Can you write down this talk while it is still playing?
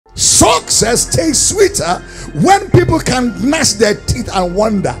Success tastes sweeter when people can gnash their teeth and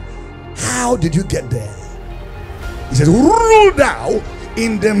wonder, how did you get there? He says, rule thou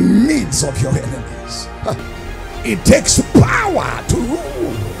in the midst of your enemies. It takes power to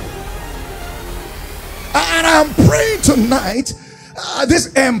rule. And I'm praying tonight,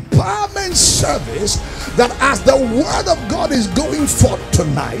 this empowerment service, that as the word of God is going forth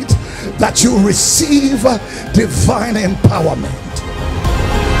tonight, that you receive divine empowerment.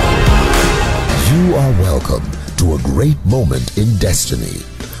 You are welcome to a great moment in destiny.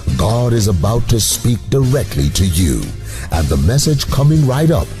 God is about to speak directly to you, and the message coming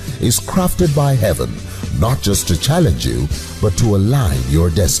right up is crafted by heaven, not just to challenge you, but to align your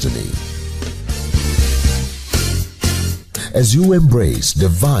destiny. As you embrace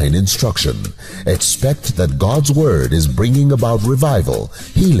divine instruction, expect that God's word is bringing about revival,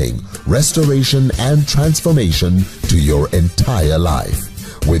 healing, restoration, and transformation to your entire life.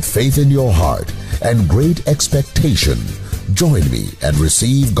 With faith in your heart and great expectation, join me and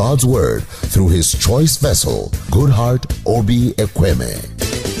receive God's word through his choice vessel, Goodheart Obi Ekweme.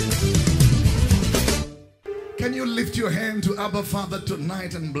 Can you lift your hand to Abba Father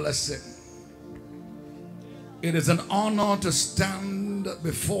tonight and bless him? It is an honor to stand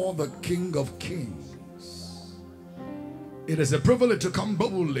before the King of Kings. It is a privilege to come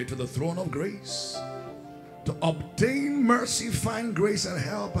boldly to the throne of grace, to obtain mercy, find grace and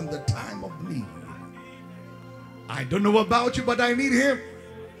help in the time of need. I don't know about you, but I need him.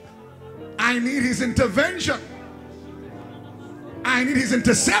 I need his intervention. I need his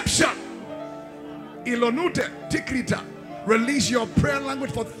interception. Ilonute, tikrita. Release your prayer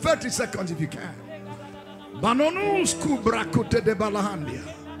language for 30 seconds if you can. Banonus kubrakute de balahandia.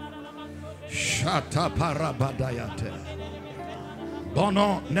 Shata parabadayate.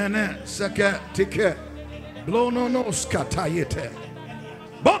 Bono nene seke tike. Blononos katayete.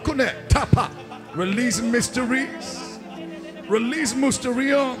 Bokune tapa. Release mysteries. Release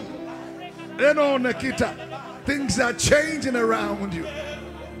mysterion. Eno nekita. Things are changing around you.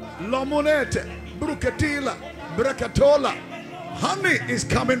 Lomonete. Brukatila. Brakatola. Honey is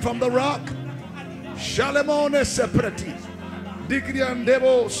coming from the rock. Shalemone separati. Digrian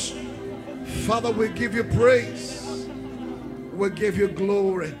devos. Father, we give you praise. We give you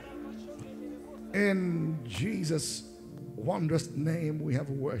glory. In Jesus' wondrous name we have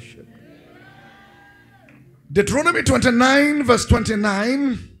worship. Deuteronomy 29 verse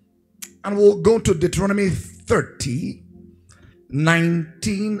 29, and we'll go to Deuteronomy 30,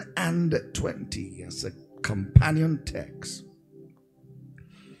 19 and 20 as a companion text.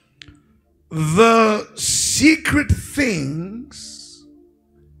 The secret things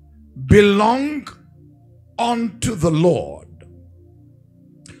belong unto the Lord,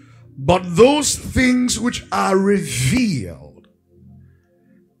 but those things which are revealed,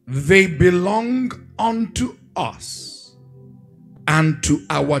 they belong unto us and to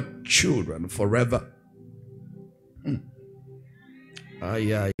our children forever.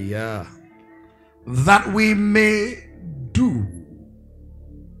 That we may do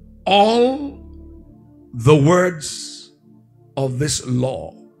all the words of this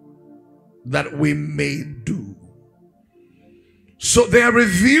law, that we may do. So they are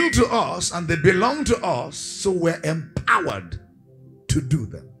revealed to us and they belong to us, so we're empowered to do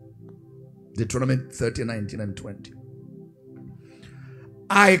them. Deuteronomy 30, 19 and 20.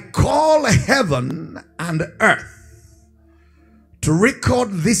 I call heaven and earth to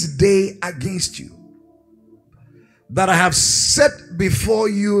record this day against you, that I have set before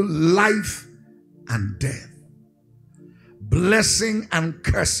you life and death, blessing and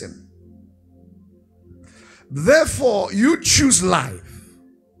cursing. Therefore, you choose life,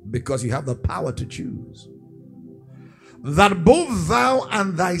 because you have the power to choose, that both thou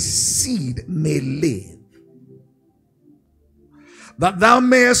and thy seed may live, that thou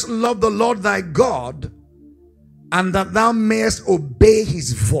mayest love the Lord thy God, and that thou mayest obey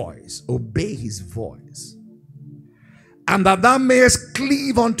his voice, and that thou mayest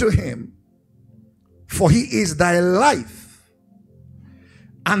cleave unto him, for he is thy life,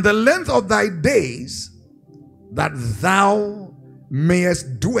 and the length of thy days, that thou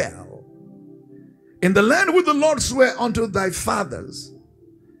mayest dwell in the land which the Lord sware unto thy fathers,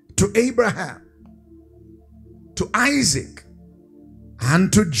 to Abraham, to Isaac, and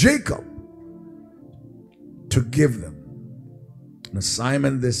to Jacob, to give them. An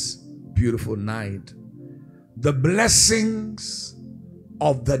assignment this beautiful night: the blessings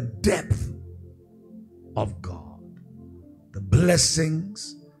of the depth of God. The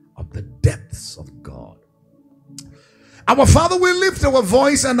blessings of the depths of God. Our Father, we lift our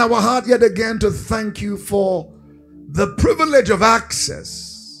voice and our heart yet again to thank you for the privilege of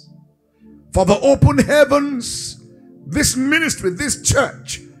access for the open heavens this ministry, this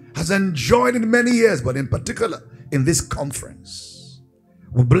church has enjoyed in many years, but in particular in this conference.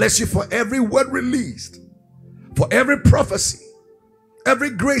 We bless you for every word released, for every prophecy, every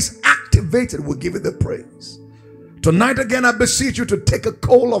grace activated. We'll give you the praise. Tonight again, I beseech you to take a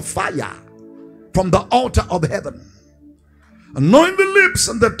coal of fire from the altar of heaven. Anoint the lips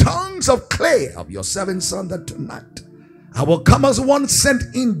and the tongues of clay of your servant son, that tonight I will come as one sent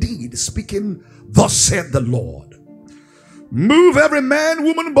indeed, speaking, thus said the Lord. Move every man,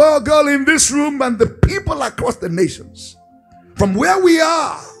 woman, boy, or girl in this room and the people across the nations, from where we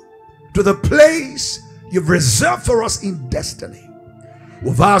are to the place you've reserved for us in destiny.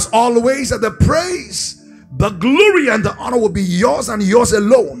 With us always that the praise, the glory, and the honor will be yours and yours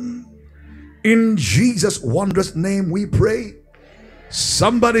alone. In Jesus' wondrous name we pray.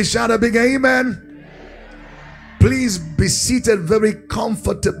 Somebody shout a big amen. Please be seated very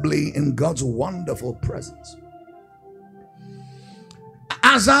comfortably in God's wonderful presence.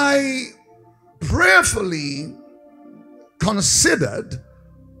 As I prayerfully considered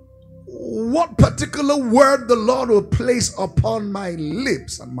what particular word the Lord will place upon my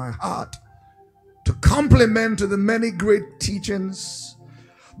lips and my heart to complement to the many great teachings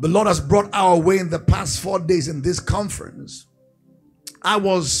the Lord has brought our way in the past 4 days in this conference, I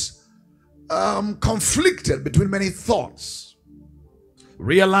was conflicted between many thoughts.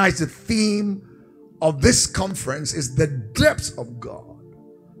 Realized the theme of this conference is the depths of God,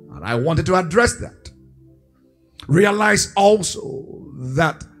 and I wanted to address that. Realized also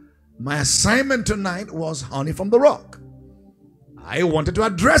that my assignment tonight was honey from the rock. I wanted to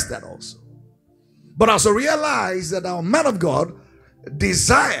address that also. But I also realized that our man of God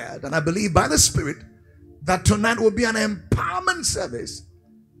desired, and I believe by the Spirit, that tonight will be an empowerment service.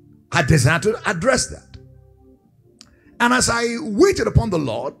 I desire to address that. And as I waited upon the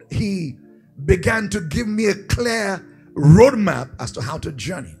Lord, He began to give me a clear roadmap as to how to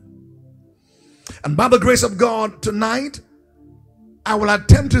journey. And by the grace of God, tonight, I will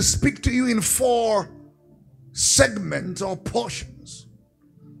attempt to speak to you in 4 segments or portions.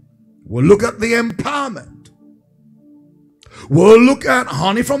 We'll look at the empowerment. We'll look at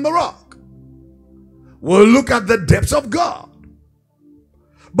honey from the rock. We'll look at the depths of God.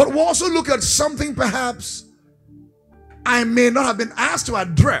 But we'll also look at something perhaps I may not have been asked to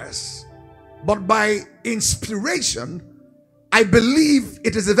address, but by inspiration, I believe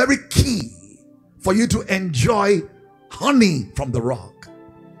it is a very key for you to enjoy honey from the rock.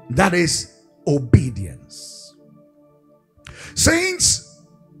 That is obedience. Saints,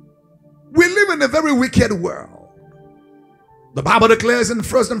 we live in a very wicked world. The Bible declares in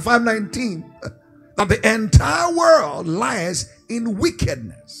 1 and 5:19 that the entire world lies in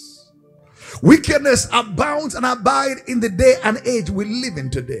wickedness. Wickedness abounds and abides in the day and age we live in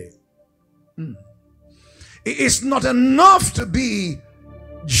today. It's not enough to be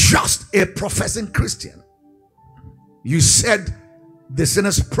just a professing Christian. You said the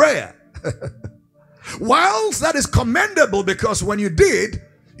sinner's prayer. Whilst that is commendable, because when you did,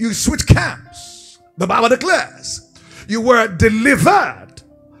 you switched camps. The Bible declares you were delivered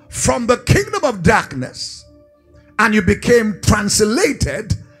from the kingdom of darkness and you became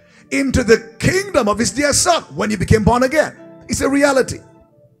translated into the kingdom of His dear Son when you became born again. It's a reality.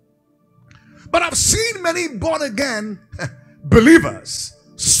 But I've seen many born again believers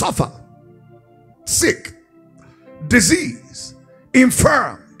suffer, sick, disease,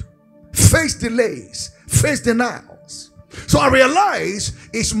 infirmed, face delays, face denials. So I realize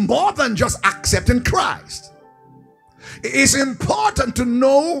it's more than just accepting Christ. It's important to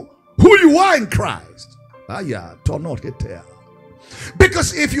know who you are in Christ.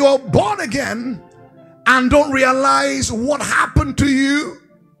 Because if you are born again and don't realize what happened to you,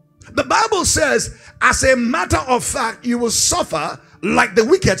 the Bible says, as a matter of fact, you will suffer like the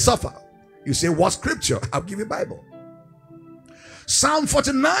wicked suffer. You say, what scripture? I'll give you Bible. Psalm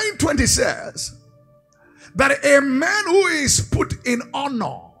 49:20 says that a man who is put in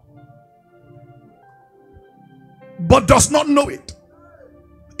honor but does not know it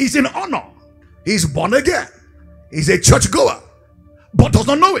is in honor. He's born again. He's a churchgoer but does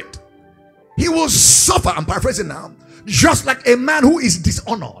not know it. He will suffer, I'm paraphrasing now, just like a man who is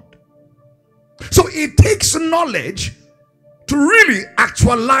dishonored. So it takes knowledge to really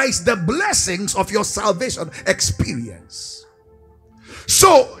actualize the blessings of your salvation experience.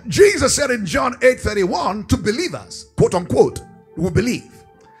 So Jesus said in John 8:31 to believers, quote unquote, who believe,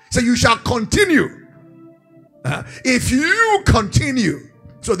 so you shall continue. If you continue,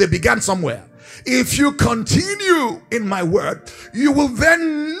 so they began somewhere. If you continue in my word, you will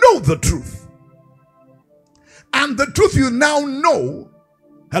then know the truth. And the truth you now know,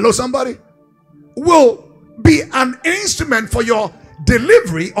 hello somebody, will be an instrument for your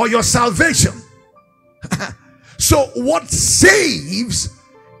delivery or your salvation. So what saves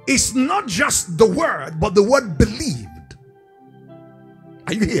is not just the word, but the word believed.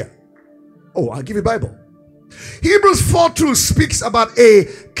 Are you here? Oh, I'll give you Bible. Hebrews 4:2 speaks about a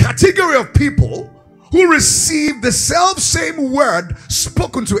category of people who receive the self-same word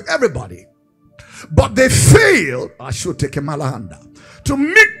spoken to everybody, but they fail, I should take a malahanda, to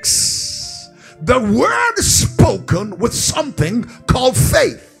mix the word spoken with something called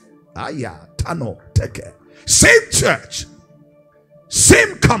faith. Tano, take it. Same church,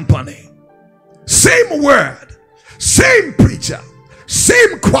 same company, same word, same preacher,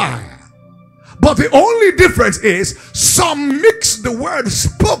 same choir. But the only difference is some mix the word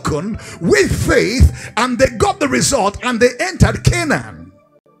spoken with faith and they got the result and they entered Canaan.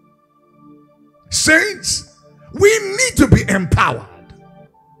 Saints, we need to be empowered.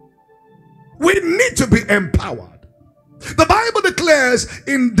 We need to be empowered. The Bible declares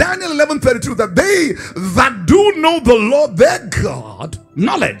in Daniel 11:32 that they that do know the Lord their God,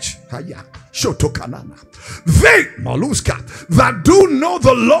 knowledge, they, Maluska, that do know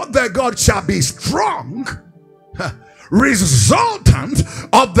the Lord their God shall be strong, resultant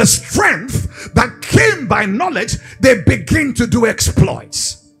of the strength that came by knowledge, they begin to do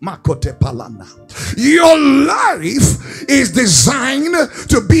exploits. Your life is designed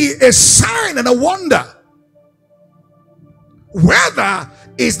to be a sign and a wonder. Whether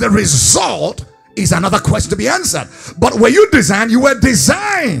is the result is another question to be answered. But were you designed? You were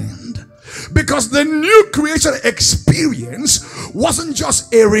designed. Because the new creation experience wasn't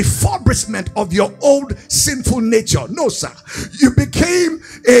just a refurbishment of your old sinful nature. No, sir. You became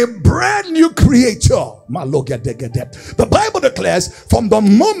a brand new creature. The Bible declares from the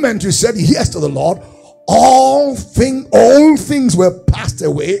moment you said yes to the Lord, all things were passed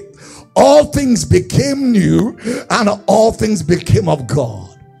away. All things became new and all things became of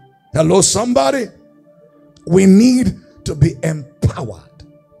God. Hello, somebody. We need to be empowered.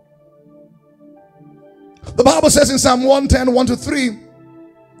 The Bible says in Psalm 110, 1-3,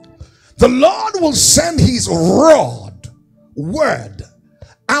 the Lord will send his word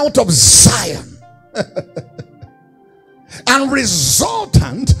out of Zion and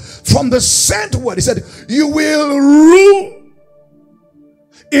resultant from the sent word. He said, you will rule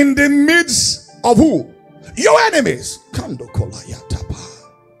in the midst of who? Your enemies.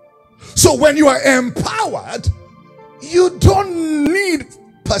 So when you are empowered, you don't need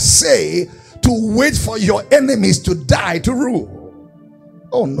per se to wait for your enemies to die to rule.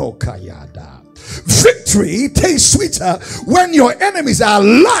 Oh no, Kayada. Victory tastes sweeter when your enemies are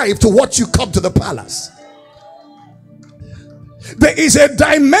alive to watch you come to the palace. There is a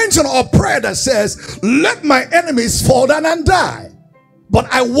dimension of prayer that says, let my enemies fall down and die. But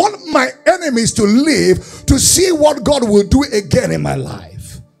I want my enemies to live to see what God will do again in my life.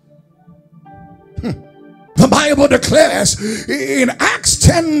 The Bible declares in Acts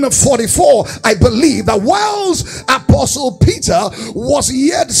 10:44, I believe, that whilst Apostle Peter was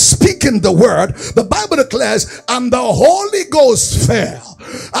yet speaking the word, the Bible declares, and the Holy Ghost fell.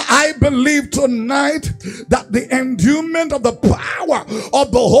 I believe tonight that the endowment of the power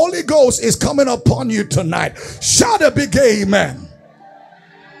of the Holy Ghost is coming upon you tonight. Shout a big amen.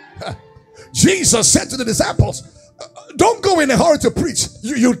 Jesus said to the disciples, don't go in a hurry to preach.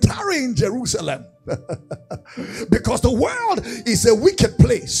 You tarry in Jerusalem. Because the world is a wicked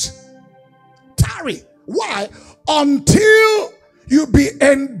place. Tarry. Why? Until you be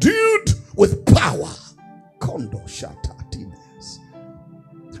endued with power. Kondo shata.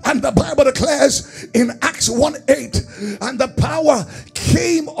 And the Bible declares in Acts 1:8, and the power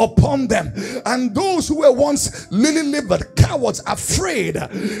came upon them, and those who were once lily-livered, cowards, afraid,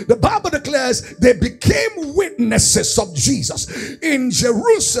 the Bible declares they became witnesses of Jesus in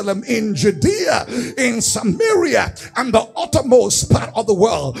Jerusalem, in Judea, in Samaria, and the uttermost part of the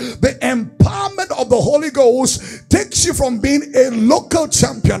world. The empowerment of the Holy Ghost takes you from being a local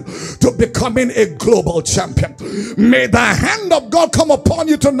champion to becoming a global champion. May the hand of God come upon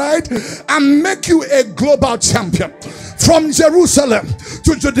you tonight and make you a global champion. From Jerusalem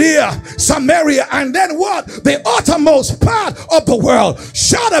to Judea, Samaria, and then what? The uttermost part of the world.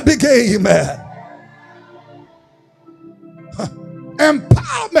 Shout a big amen.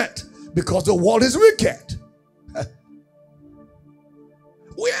 Empowerment, because the world is wicked.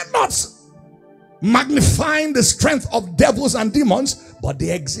 We are not magnifying the strength of devils and demons, but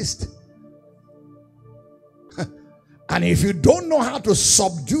they exist. And if you don't know how to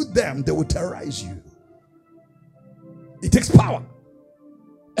subdue them, they will terrorize you. It takes power.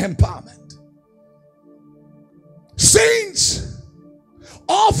 Empowerment. Saints,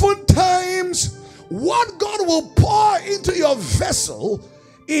 oftentimes what God will pour into your vessel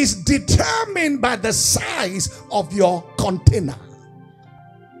is determined by the size of your container.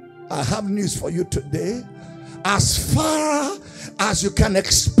 I have news for you today. As far as you can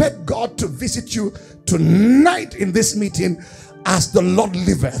expect God to visit you tonight in this meeting, as the Lord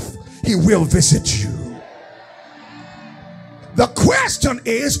liveth, He will visit you. The question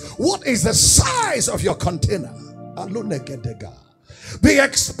is, what is the size of your container? The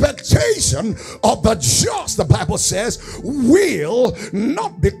expectation of the just, the Bible says, will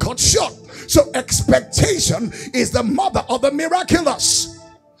not be cut short. So expectation is the mother of the miraculous.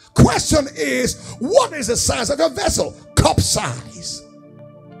 Question is, what is the size of your vessel? Cup size,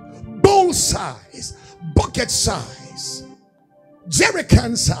 bowl size, bucket size,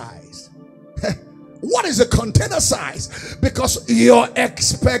 jerrycan size. What is the container size? Because your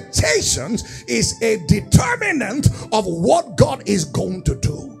expectations is a determinant of what God is going to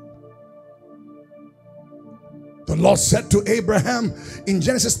do. The Lord said to Abraham in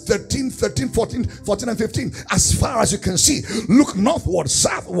Genesis 13, 14 and 15, as far as you can see, look northward,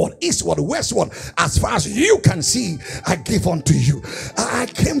 southward, eastward, westward, as far as you can see, I give unto you. I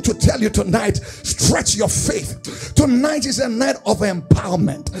came to tell you tonight, stretch your faith. Tonight is a night of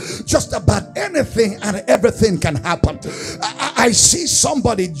empowerment. Just about anything and everything can happen. I see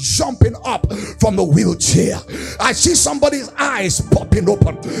somebody jumping up from the wheelchair. I see somebody's eyes popping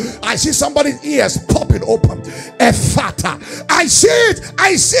open. I see somebody's ears popping open. Ephata. I see it.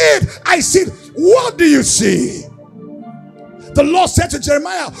 I see it. I see it. What do you see? The Lord said to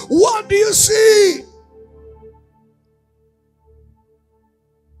Jeremiah, what do you see?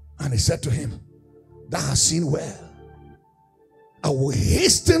 And he said to him, thou hast seen well. I will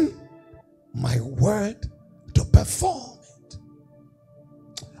hasten my word to perform it.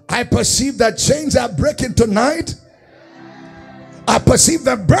 I perceive that chains are breaking tonight. I perceive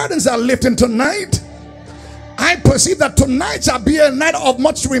that burdens are lifting tonight. I perceive that tonight shall be a night of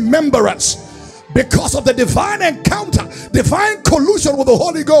much remembrance because of the divine encounter, divine collusion with the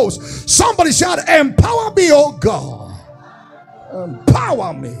Holy Ghost. Somebody shout, empower me, oh God.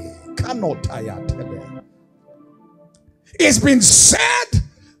 Empower me. It's been said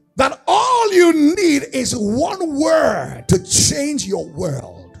that all you need is one word to change your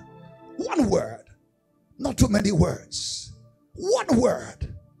world. One word. Not too many words. One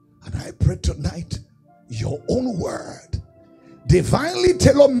word. And I pray tonight, your own word, divinely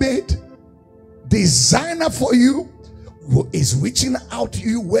tailor-made, designer for you, who is reaching out to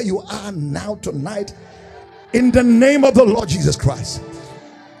you where you are now tonight, in the name of the Lord Jesus Christ.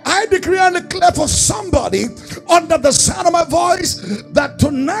 I decree and declare for somebody under the sound of my voice that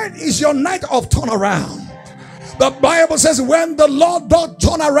tonight is your night of turnaround. The Bible says, when the Lord doth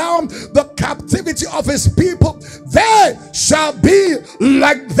turn around the captivity of his people, they shall be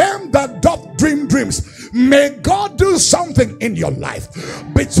like them that doth dream dreams. May God do something in your life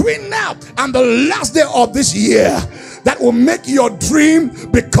between now and the last day of this year that will make your dream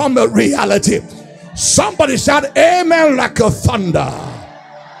become a reality. Somebody shout amen like a thunder.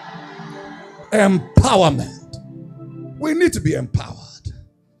 Empowerment. We need to be empowered.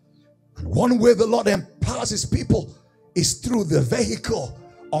 And one way the Lord empowers his people is through the vehicle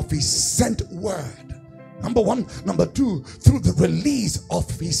of his sent word. Number one. Number two, through the release of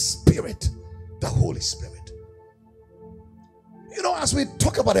his spirit, the Holy Spirit. You know, as we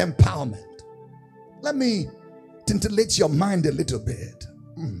talk about empowerment, let me titillate your mind a little bit.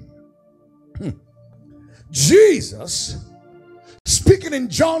 Jesus, speaking in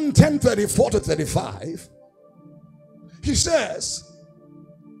John 10:34 to 35, he says,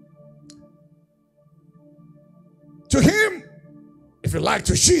 to him, if you like,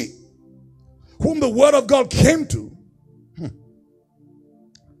 to she, whom the word of God came to,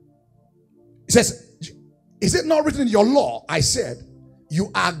 he says, is it not written in your law? I said,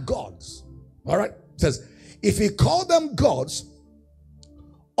 you are gods. All right. It says, if he called them gods,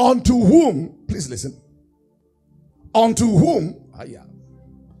 unto whom, please listen, unto whom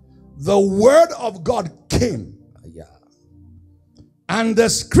the word of God came, and the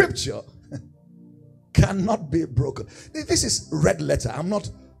scripture cannot be broken. This is red letter. I'm not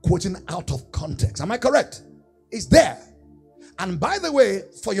quoting out of context. Am I correct? It's there. And by the way,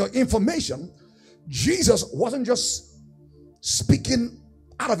 for your information, Jesus wasn't just speaking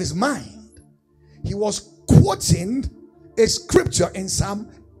out of his mind. He was quoting a scripture in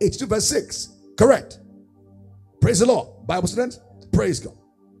Psalm 82 verse 6. Correct. Praise the Lord. Bible students, praise God.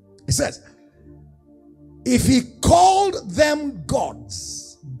 It says, if he called them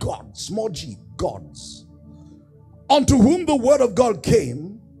gods, small g, gods, unto whom the word of God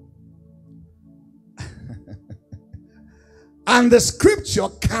came, and the scripture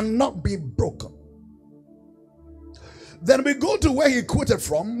cannot be broken. Then we go to where he quoted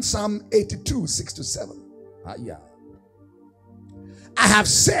from, Psalm 82, 6 to 7. Yeah. I have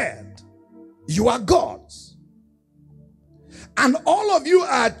said, you are gods, and all of you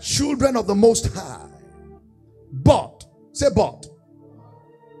are children of the Most High. But, say but,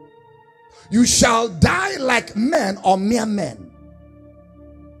 you shall die like men or mere men,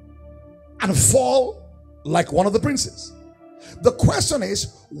 and fall like one of the princes. The question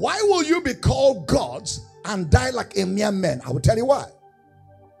is, why will you be called gods and die like a mere man? I will tell you why.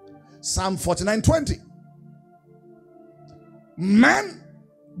 Psalm 49:20. Man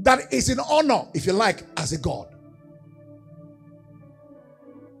that is in honor, if you like, as a god,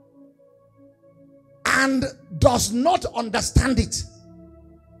 and does not understand it.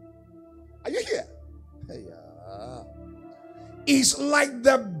 Are you here? Yeah. Is like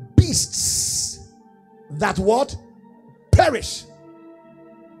the beasts that what? Perish.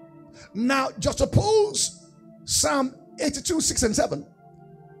 Now, just suppose Psalm 82, 6 and 7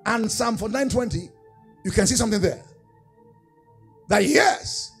 and Psalm 49:20, you can see something there. That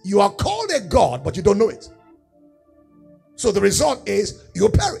yes, you are called a god, but you don't know it. So the result is you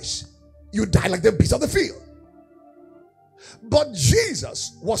perish. You die like the beasts of the field. But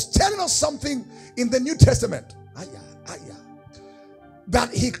Jesus was telling us something in the New Testament.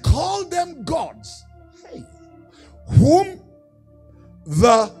 That he called them gods, whom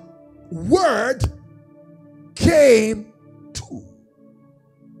the word came to.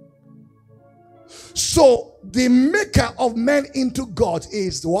 So the maker of men into God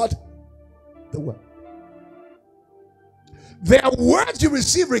is what? The word. There are words you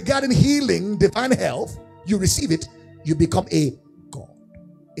receive regarding healing, divine health. You receive it, you become a God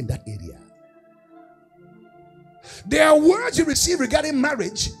in that area. There are words you receive regarding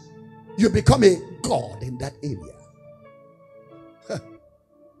marriage. You become a God in that area.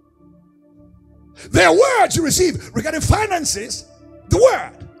 There are words you receive regarding finances. The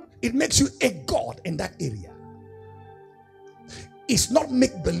word, it makes you a God in that area. It's not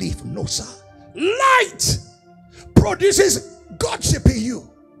make believe, no sir. Light produces Godship in you.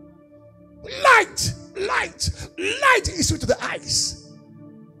 Light is sweet to the eyes.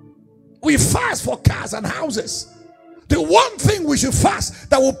 We fast for cars and houses. The one thing we should fast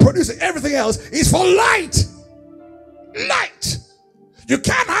that will produce everything else is for light. Light. You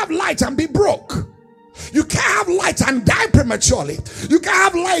can't have light and be broke. You can't have light and die prematurely. You can't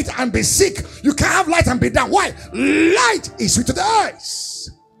have light and be sick. You can't have light and be down. Why? Light is sweet to the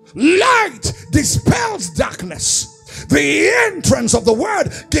eyes. Light dispels darkness. The entrance of the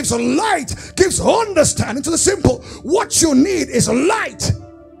word gives light, gives understanding to the simple. What you need is light.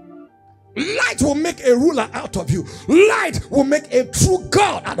 Light will make a ruler out of you. Light will make a true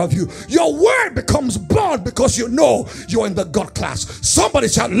God out of you. Your word becomes born because you know you're in the God class. Somebody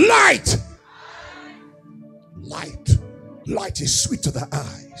shout, light. Light is sweet to the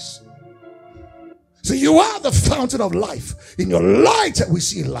eyes. So you are the fountain of life. In your light we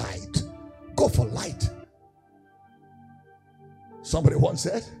see light. Go for light. Somebody once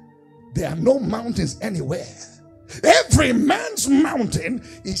said, there are no mountains anywhere. Every man's mountain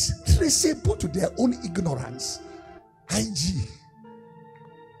is traceable to their own ignorance. IG.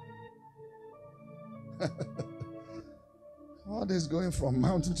 All this going from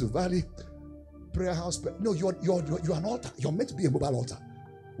mountain to valley, prayer house. No, you're an altar. You're meant to be a mobile altar.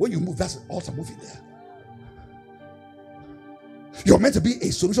 When you move, that's an altar moving there. You're meant to be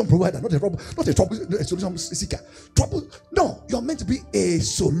a solution provider, not a solution seeker. No, you're meant to be a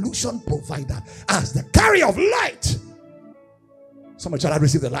solution provider as the carrier of light. Somebody shall I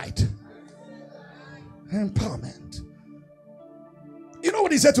receive the light? Empowerment. You know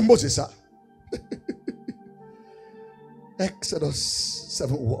what he said to Moses, sir? Exodus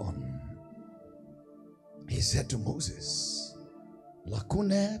 7:1. He said to Moses,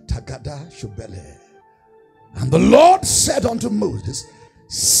 Lakune tagada shubele. And the Lord said unto Moses,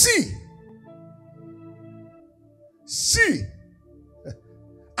 See,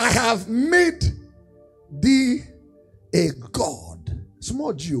 I have made thee a God.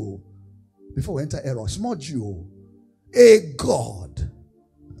 Small Jew, before we enter error, small Jew, a God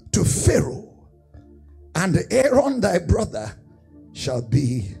to Pharaoh, and Aaron thy brother shall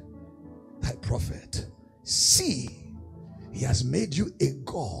be thy prophet. See, he has made you a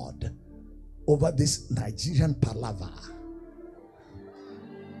God over this Nigerian palaver.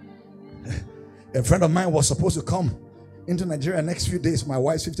 A friend of mine was supposed to come into Nigeria next few days for my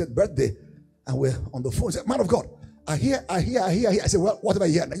wife's 50th birthday, and we're on the phone. He said, man of God, I hear. I said, well, whatever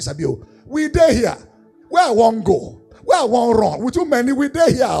you hear, next time you, we there here. Where I won't go, where I won't run. We too many, we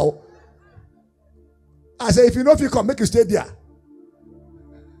there here. I said, if you know if you come, make you stay there.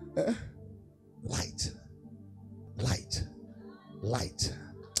 Light.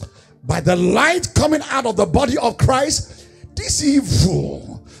 by the light coming out of the body of Christ, this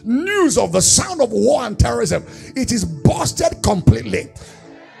evil news of the sound of war and terrorism, it is busted completely.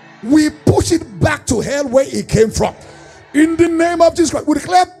 We push it back to hell where it came from. In the name of Jesus Christ, we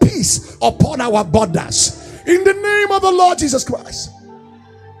declare peace upon our borders. In the name of the Lord Jesus Christ.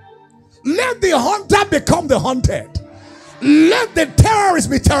 Let the hunter become the hunted. Let the terrorists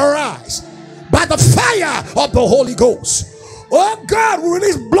be terrorized by the fire of the Holy Ghost. Oh God, we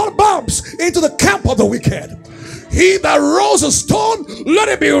release blood bombs into the camp of the wicked. He that rolls a stone, let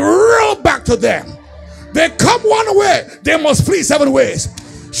it be rolled back to them. They come one way, they must flee 7 ways.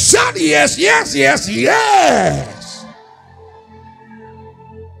 Shout yes, yes, yes, yes.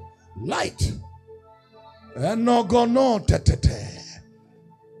 Light.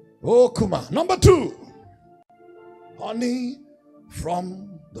 Oh, Kuma. Number 2. Honey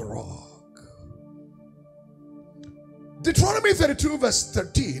from the rock. Deuteronomy 32 verse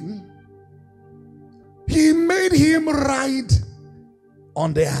 13. He made him ride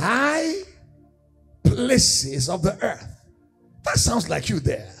on the high places of the earth. That sounds like you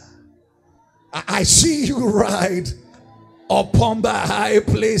there. I see you ride upon the high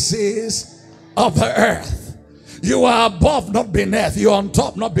places of the earth. You are above, not beneath. You are on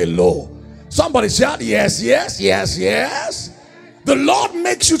top, not below. Somebody shout, yes, yes, yes, yes. The Lord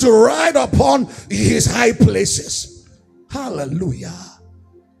makes you to ride upon his high places. Hallelujah.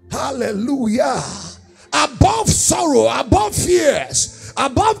 Hallelujah. Above sorrow, above fears,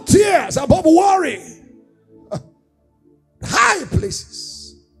 above tears, above worry. High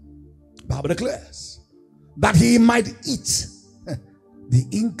places. The Bible declares that he might eat the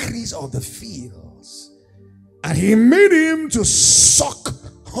increase of the fields, and he made him to suck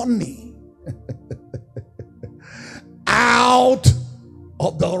honey out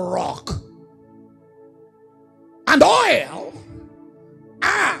of the rock, and oil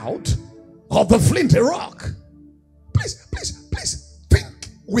out of the flinty rock. Please, please, please think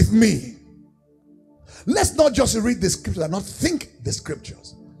with me. Let's not just read the scriptures and not think the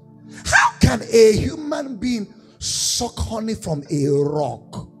scriptures. How can a human being suck honey from a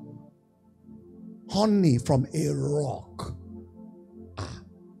rock? Honey from a rock.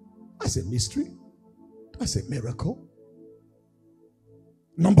 That's a mystery. That's a miracle.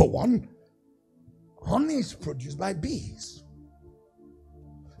 Number 1, honey is produced by bees.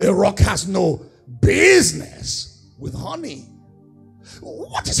 A rock has no business with honey.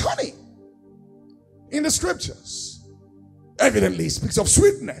 What is honey? In the scriptures, evidently it speaks of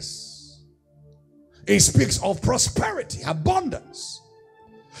sweetness. It speaks of prosperity, abundance.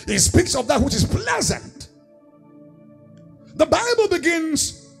 It speaks of that which is pleasant. The Bible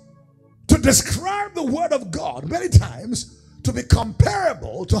begins to describe the word of God many times to be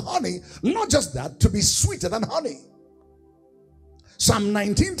comparable to honey. Not just that, to be sweeter than honey. Psalm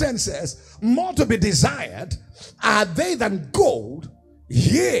 19:10 says, more to be desired are they than gold,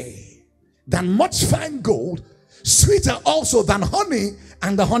 yea, than much fine gold, sweeter also than honey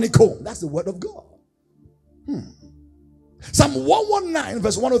and the honeycomb. That's the word of God. Psalm 119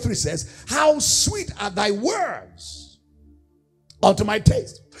 verse 103 says, how sweet are thy words unto my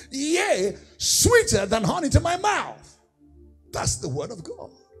taste, yea, sweeter than honey to my mouth. That's the word of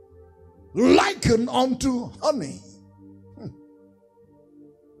God. Likened unto honey.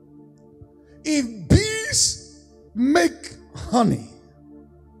 If bees make honey,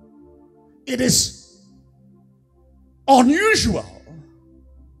 it is unusual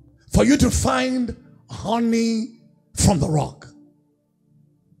for you to find honey from the rock.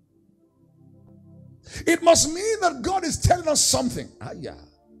 It must mean that God is telling us something.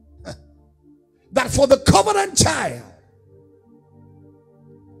 That for the covenant child,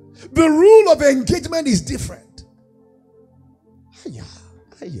 the rule of engagement is different.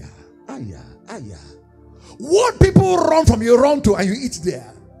 What people run from, you run to and you eat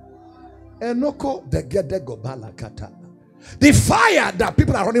there. The fire that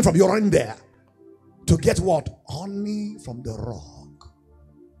people are running from, you're running there to get what? Honey from the rock.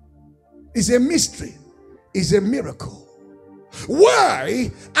 It's a mystery. It's a miracle.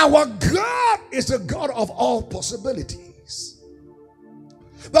 Why? Our God is a God of all possibilities.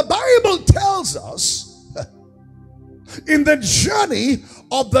 The Bible tells us in the journey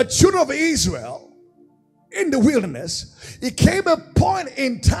of the children of Israel in the wilderness, it came a point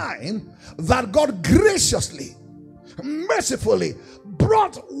in time that God graciously, mercifully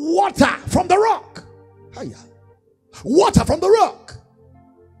brought water from the rock. Water from the rock.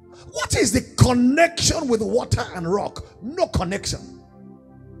 What is the connection with water and rock? No connection.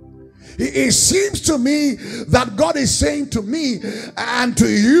 It seems to me that God is saying to me and to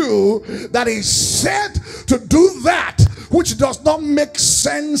you that He said to do that which does not make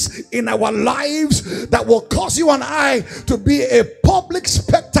sense in our lives, that will cause you and I to be a public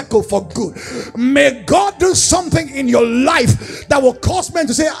spectacle for good. May God do something in your life that will cause men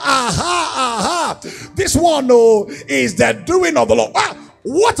to say, aha, this one is the doing of the Lord.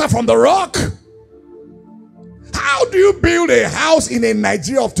 Water from the rock. How do you build a house in a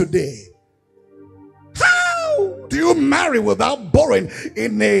Nigeria of today? How do you marry without borrowing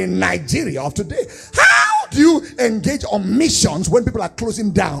in a Nigeria of today? How do you engage on missions when people are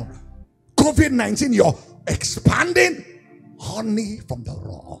closing down? COVID-19, you're expanding. Honey from the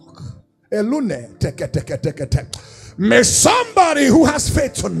rock. Elune, take. May somebody who has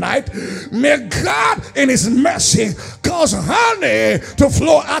faith tonight, may God in his mercy cause honey to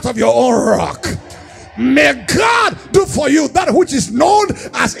flow out of your own rock. May God do for you that which is known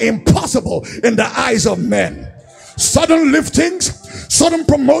as impossible in the eyes of men. Sudden liftings, sudden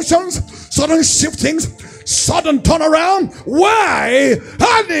promotions, sudden shiftings, sudden turnaround. Why?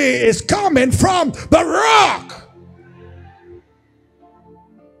 Honey is coming from the rock.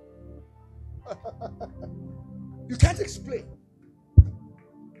 You can't explain.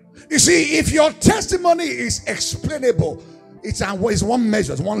 You see, if your testimony is explainable, it's one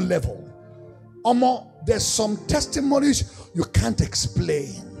measure, it's one level. There's some testimonies you can't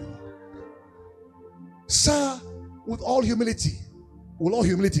explain. Sir, with all humility,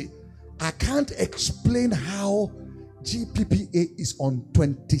 I can't explain how GPPA is on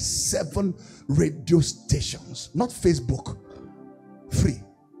 27 radio stations, not Facebook, free,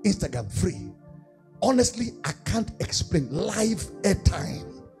 Instagram, free. Honestly, I can't explain. Live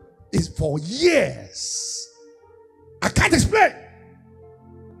airtime is for years. I can't explain.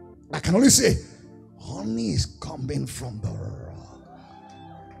 I can only say, honey is coming from the rock.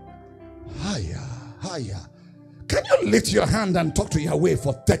 Higher. Can you lift your hand and talk to Yahweh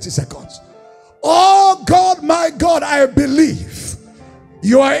for 30 seconds? Oh God, my God, I believe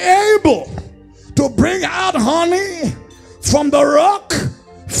you are able to bring out honey from the rock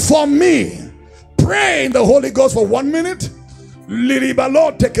for me. Pray in the Holy Ghost for 1 minute.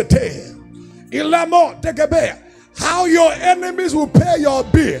 Lilibalo tekete. Ilamo tekebe. How your enemies will pay your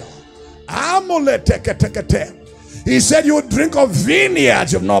bill. He said you drink of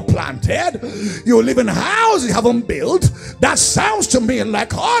vineyards you've not planted. You live in houses you haven't built. That sounds to me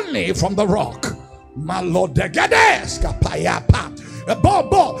like honey from the rock.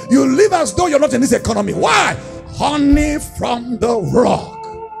 You live as though you're not in this economy. Why? Honey from the rock.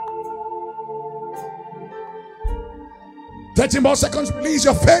 30 more seconds, please.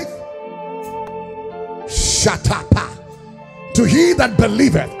 Your faith. Shut up. To he that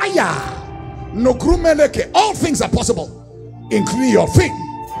believeth. All things are possible, including your thing.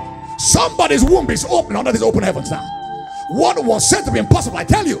 Somebody's womb is open under these open heavens now. What was said to be impossible, I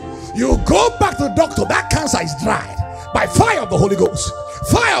tell you, you go back to the doctor, that cancer is dried by fire of the Holy Ghost.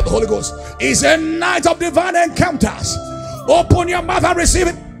 Fire of the Holy Ghost is a night of divine encounters. Open your mouth and receive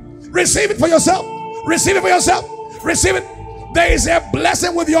it. Receive it for yourself. Receive it for yourself. Receive it. There is a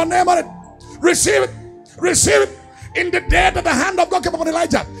blessing with your name on it. Receive it. Receive it. In the day that the hand of God came upon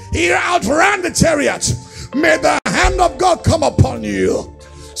Elijah, he outran the chariots. May the hand of God come upon you.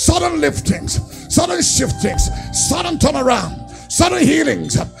 Sudden liftings, sudden shiftings, sudden turnaround, sudden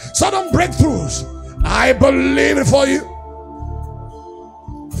healings, sudden breakthroughs. I believe it for you.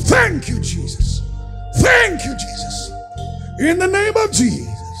 Thank you, Jesus. Thank you, Jesus. In the name of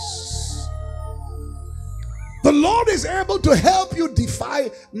Jesus. The Lord is able to help you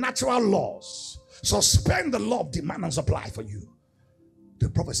defy natural laws. Suspend the law of demand and supply for you. The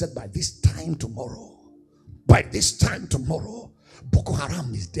prophet said, by this time tomorrow, Boko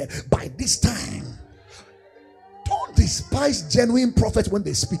Haram is dead. By this time. Don't despise genuine prophets when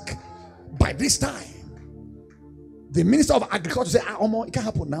they speak. By this time. The minister of agriculture said, Omo, it can't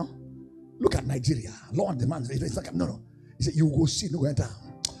happen now. Look at Nigeria. Law and demand. No. He said, you will see no going down.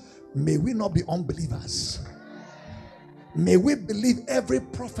 May we not be unbelievers. May we believe every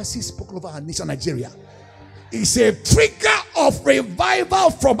prophecy spoken over our nation, Nigeria. It's a trigger of revival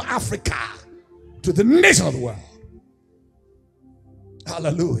from Africa to the nation of the world.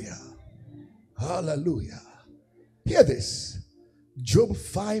 Hallelujah. Hallelujah. Hear this. Job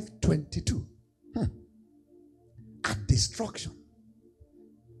 5:22. At destruction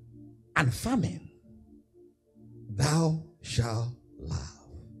and famine, thou shalt laugh.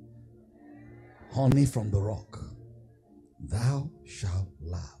 Honey from the rock. Thou shalt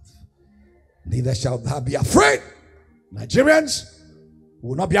laugh. Neither shalt thou be afraid. Nigerians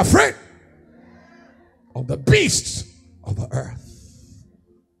will not be afraid of the beasts of the earth.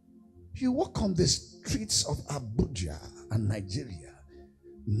 You walk on the streets of Abuja and Nigeria,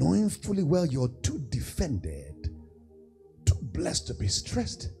 knowing fully well you're too defended blessed to be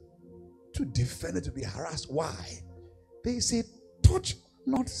stressed, too defended to be harassed. Why? They say, touch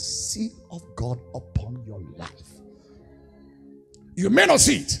not seal of God upon your life. You may not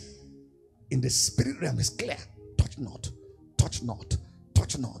see it. In the spirit realm, it's clear. Touch not, touch not,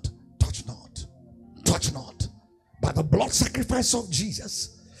 touch not, touch not, touch not. By the blood sacrifice of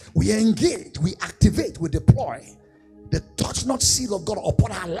Jesus, we engage, we activate, we deploy the touch not seal of God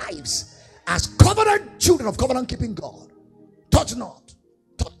upon our lives as covenant children of covenant keeping God. Touch not,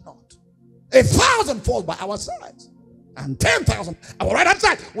 touch not. 1,000 falls by our sides and 10,000 our right hand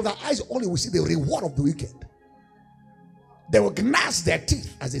side. With our eyes only we see the reward of the wicked. They will gnash their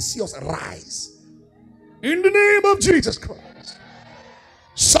teeth as they see us rise. In the name of Jesus Christ.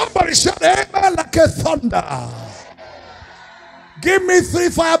 Somebody shout amen like a thunder. Give me 3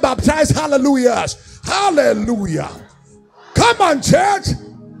 fire baptized hallelujahs. Hallelujah. Come on, church.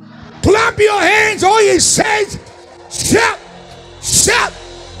 Clap your hands, all ye saints. Shout, shout,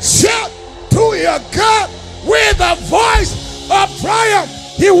 shout to your God with a voice of triumph.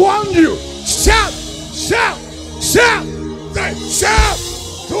 He won you. Shout, shout, shout. Shout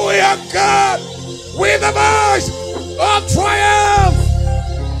to your God with a voice of triumph.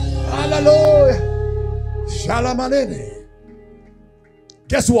 Hallelujah. Shalamanene.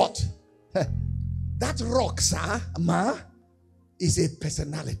 Guess what? That rock, sir, ma, is a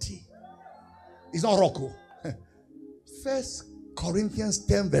personality. It's not Rocco. 1 Corinthians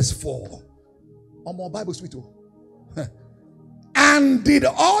 10 verse 4. On my Bible sweet. And did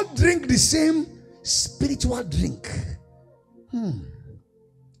all drink the same spiritual drink.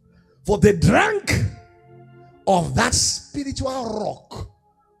 For they drank of that spiritual rock.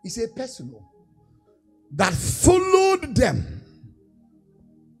 It's a personal that followed them.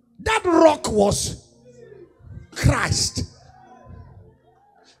 That rock was Christ.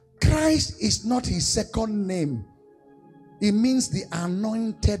 Christ is not his second name. It means the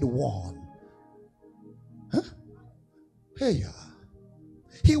anointed one. Huh? Hey,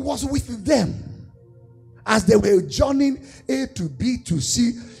 he was with them as they were journeying A to B to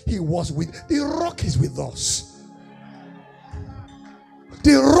C. He was with the rock is with us.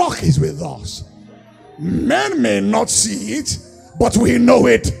 The rock is with us. Men may not see it, but we know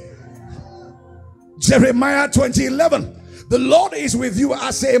it. Jeremiah 20:11. The Lord is with you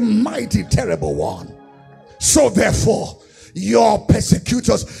as a mighty terrible one. So therefore, your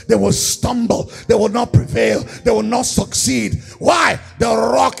persecutors, they will stumble, they will not prevail, they will not succeed. Why? The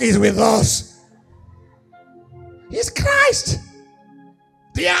rock is with us. He's Christ,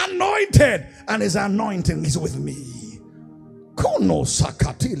 the anointed, and his anointing is with me. Kono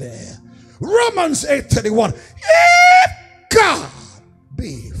sakatile. Romans 8:31. If God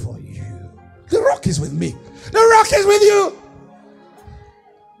be for you, the rock is with me. The rock is with you.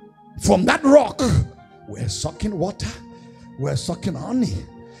 From that rock, we're sucking water. We're sucking honey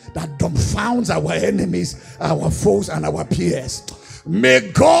that dumbfounds our enemies, our foes, and our peers. May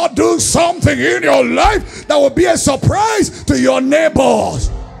God do something in your life that will be a surprise to your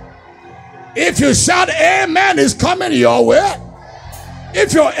neighbors. If you shout amen, it's coming your way.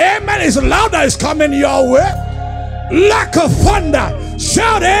 If your amen is louder, it's coming your way. Like a thunder,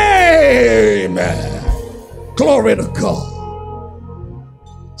 shout amen. Glory to God.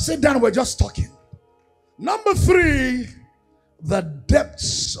 Sit down, we're just talking. Number 3, the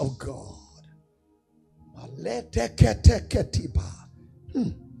depths of God.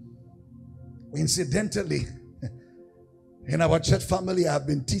 Incidentally, in our church family, I've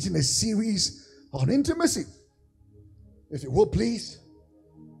been teaching a series on intimacy. If you will, please,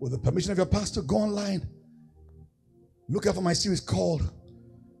 with the permission of your pastor, go online. Look out for my series called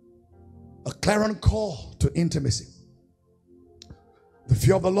A Clarion Call to Intimacy. The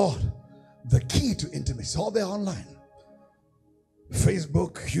fear of the Lord, the key to intimacy. All there online.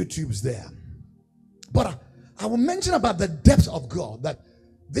 Facebook, YouTube's there. But I will mention about the depths of God, that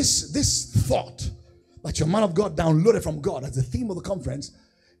this thought that your man of God downloaded from God as the theme of the conference,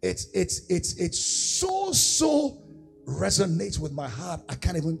 it's so resonates with my heart. I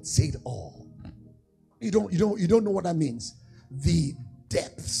can't even say it all. You don't know what that means. The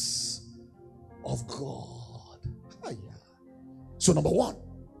depths of God. So number 1,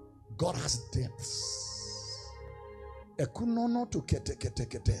 God has depths. And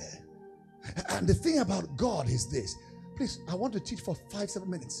the thing about God is this. Please, I want to teach for 5-7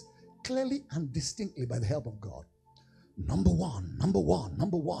 minutes, clearly and distinctly by the help of God. Number one.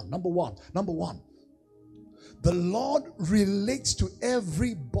 The Lord relates to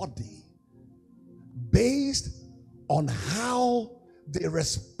everybody based on how they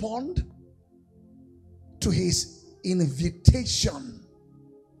respond to his invitation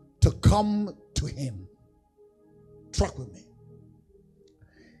to come to him. Track with me.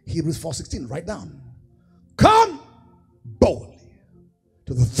 Hebrews 4:16, write down. Come boldly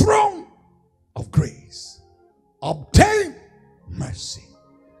to the throne of grace. Obtain mercy.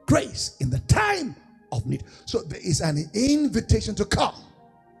 Grace in the time of need. So there is an invitation to come.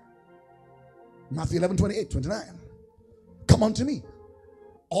 Matthew 11:28-29. Come unto me,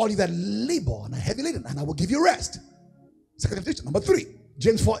 all you that labor and are heavy laden, and I will give you rest. Second invitation. Number 3,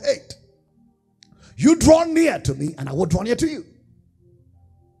 James 4:8. You draw near to me, and I will draw near to you.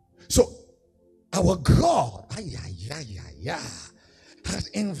 So our God has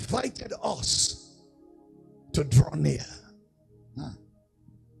invited us to draw near.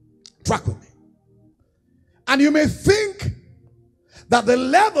 Track with me. And you may think that the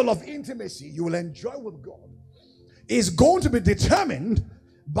level of intimacy you will enjoy with God is going to be determined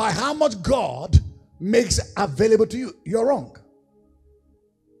by how much God makes available to you. You're wrong.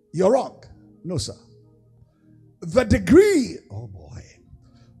 You're wrong. No, sir. The degree, oh boy,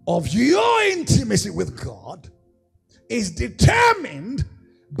 of your intimacy with God is determined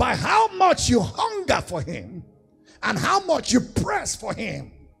by how much you hunger for Him and how much you press for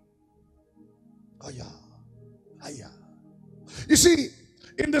Him. Oh yeah. Oh yeah. You see,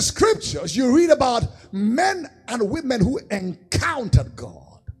 in the scriptures, you read about men and women who encountered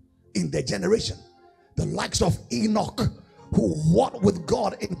God in their generation. The likes of Enoch, who walked with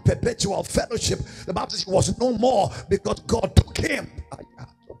God in perpetual fellowship. The Bible says he was no more because God took him.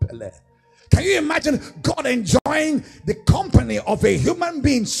 Can you imagine God enjoying the company of a human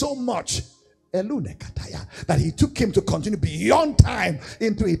being so much that He took him to continue beyond time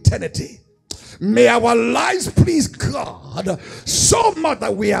into eternity? May our lives please God so much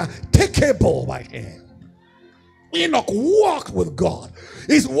that we are takeable by Him. Enoch walked with God.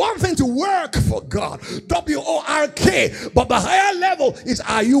 It's one thing to work for God, W-O-R-K, but the higher level is,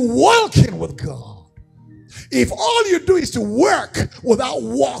 are you walking with God? If all you do is to work without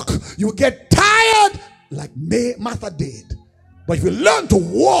walk, you get tired like Martha did. But if you learn to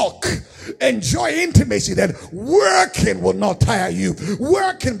walk, enjoy intimacy, then working will not tire you.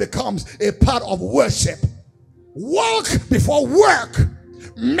 Working becomes a part of worship. Walk before work.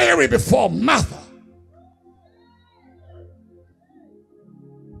 Mary before Martha.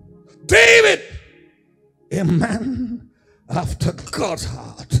 David, a man after God's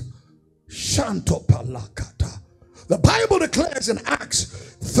heart. Shanto Palakata. The Bible declares in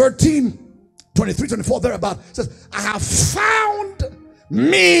Acts 13:23-24 thereabout, says, I have found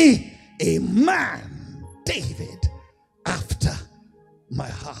me a man, David, after my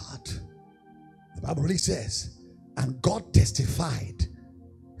heart. The Bible really says, and God testified.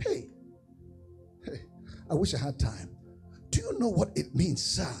 Hey, I wish I had time. Do you know what it means,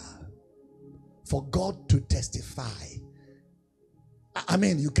 sir, for God to testify? I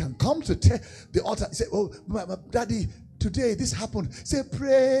mean, you can come to the altar and say, oh, my daddy, today this happened. Say,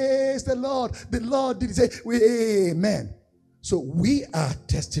 praise the Lord. The Lord did it. Say, amen. So we are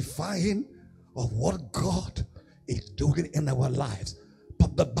testifying of what God is doing in our lives.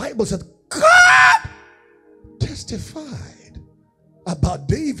 But the Bible said, God testified about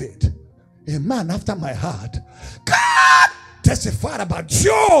David, a man after my heart. God testified about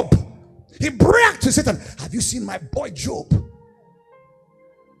Job. He bragged to Satan, have you seen my boy Job?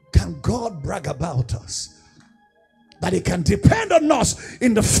 Can God brag about us? That He can depend on us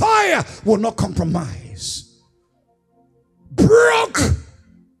in the fire, will not compromise. Broke,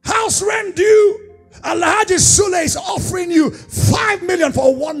 house rent due. Alhaji Sule is offering you 5 million for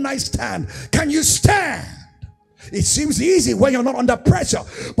a one night stand. Can you stand? It seems easy when you're not under pressure,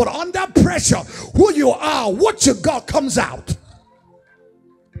 but under pressure, who you are, what you got comes out.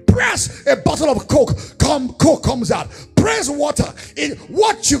 Press a bottle of Coke, Coke comes out. Press water,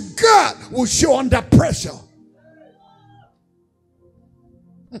 what you got will show under pressure.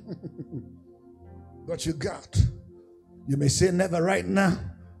 What you got. You may say never right now.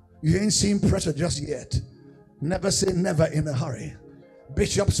 You ain't seen pressure just yet. Never say never in a hurry.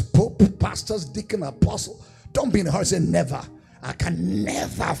 Bishops, pope, pastors, deacon, apostle, don't be in a hurry. Say never. I can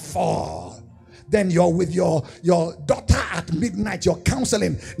never fall. Then you're with your daughter at midnight, you're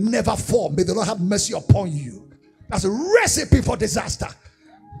counseling, never fall. May the Lord have mercy upon you. That's a recipe for disaster.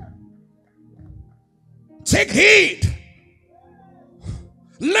 Take heed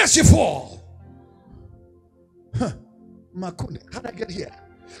lest you fall. How did I get here?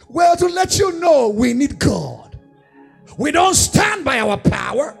 Well, to let you know we need God. We don't stand by our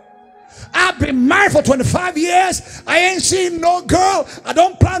power. I've been married for 25 years. I ain't seen no girl. I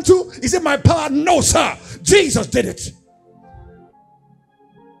don't plan to. Is it my power? No, sir. Jesus did it.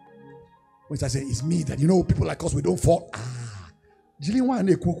 When I say it's me, that you know people like us, we don't fall.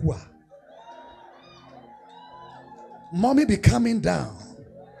 Mommy be coming down.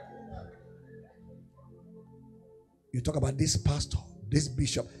 You talk about this pastor, this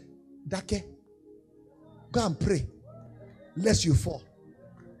bishop. Dake, go and pray, lest you fall.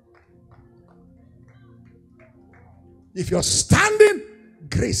 If you're standing,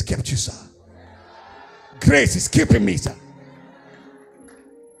 grace kept you, sir. Grace is keeping me, sir.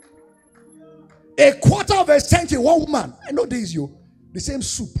 A quarter of a century, one woman. I know this, you. The same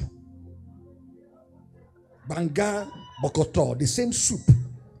soup. Banga, bokoto, the same soup.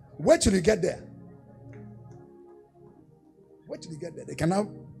 Where till you get there? Where till you get there? They can now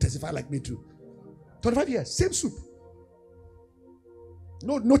testify like me too. 25 years, same soup.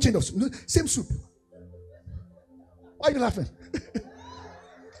 No change of soup. No, same soup. Why are you laughing?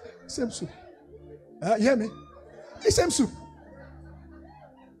 Same soup. You hear me? It's same soup.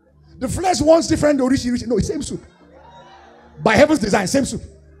 The flesh wants different. No, it's same soup. By heaven's design, same soup.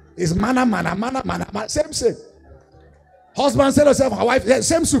 It's manna. Same. Husband said herself, her wife, yeah,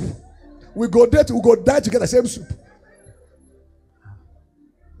 same soup. We go die together, same soup.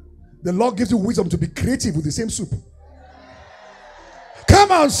 The Lord gives you wisdom to be creative with the same soup.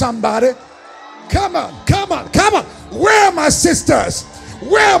 Come on, somebody. Come on. Where are my sisters?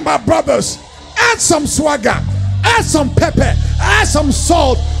 Where are my brothers? Add some swagger. Add some pepper. Add some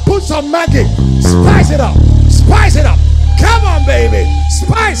salt. Put some Maggi. Spice it up. Come on, baby.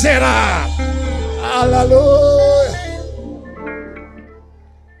 Spice it up. Hallelujah.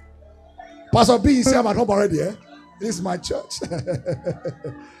 Pastor B, you say I'm at home already, eh? This is my church.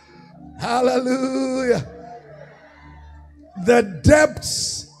 Hallelujah. The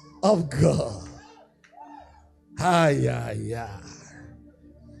depths of God.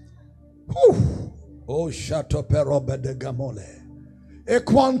 Oh, shato perobe de gamole. E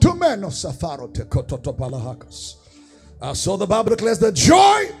quantumeno safaro te kototopalahakas. So the Bible declares the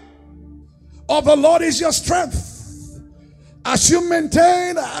joy of the Lord is your strength. As you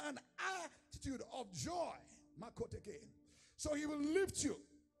maintain an attitude of joy, so he will lift you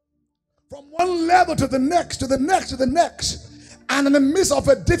from one level to the next, and in the midst of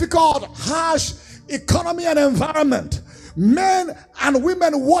a difficult, harsh economy and environment, men and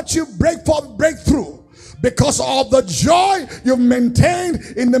women watch you break through because of the joy you've maintained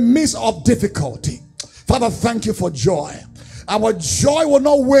in the midst of difficulty. Father, thank you for joy. Our joy will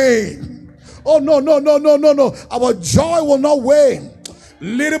not wane. Oh, no. Our joy will not wane.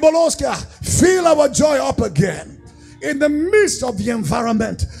 Little Boloska, feel our joy up again. In the midst of the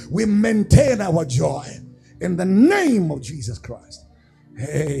environment, we maintain our joy. In the name of Jesus Christ.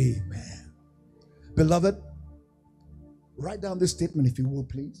 Amen. Beloved, write down this statement if you will,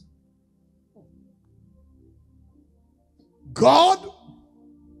 please. God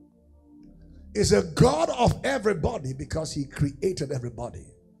is a God of everybody because he created everybody.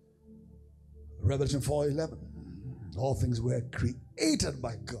 Revelation 4:11. All things were created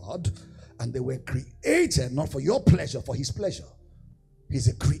by God, and they were created not for your pleasure, for his pleasure. He's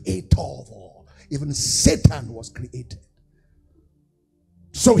a creator of all. Even Satan was created.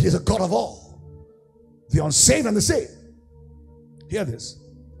 So he is a God of all, the unsaved and the saved. Hear this.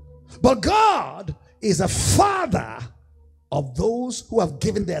 But God is a father of those who have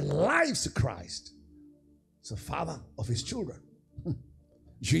given their lives to Christ. He's a father of his children.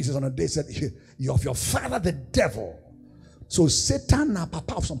 Jesus on a day said, you're of your father the devil. So Satan na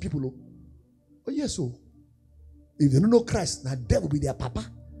papa of some people. Oh yes, so if they don't know Christ, the devil will be their papa.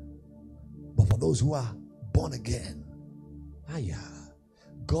 But for those who are born again,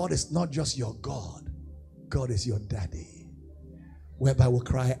 God is not just your God. God is your daddy. Whereby we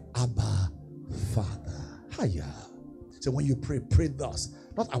cry, Abba, Father. So when you pray thus.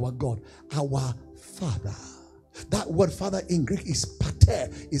 Not our God, our Father. That word Father in Greek is pater,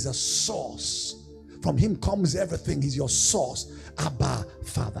 is a source. From him comes everything. He's your source. Abba,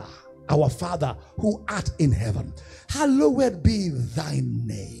 Father. Our Father who art in heaven. Hallowed be thy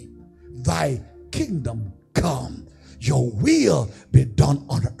name. Thy kingdom come. Your will be done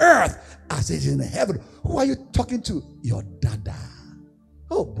on earth as it is in heaven. Who are you talking to? Your dada.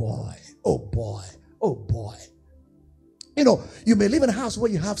 Oh boy. Oh boy. Oh boy. You know, you may live in a house where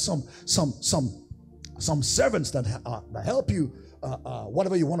you have some servants that help you,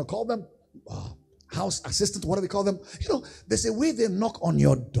 whatever you want to call them, house assistant, whatever you call them. You know, there's a way they knock on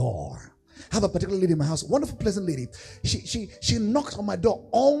your door. I have a particular lady in my house, wonderful, pleasant lady. She knocks on my door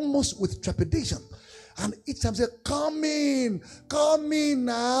almost with trepidation. And each time say, come in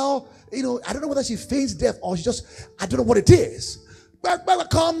now. You know, I don't know whether she feigns death or she just, I don't know what it is. But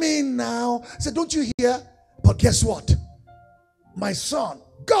come in now. I said, don't you hear? But guess what? My son,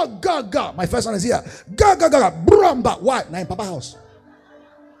 God. My first son is here. God. Bramba. Why? Now in Papa house.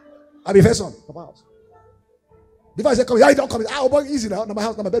 I be first son, Papa house. If I say come, yeah, don't come in. Oh boy, easy now. Not my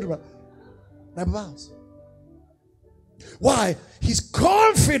house, not my bedroom. Now Papa house. Why? His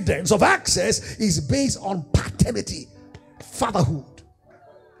confidence of access is based on paternity, fatherhood.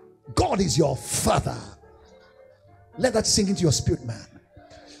 God is your father. Let that sink into your spirit, man.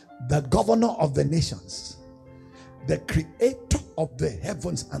 The governor of the nations, the creator of the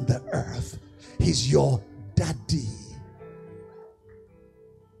heavens and the earth, he's your daddy.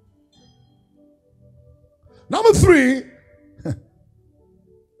 Number 3,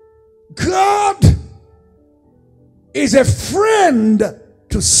 God is a friend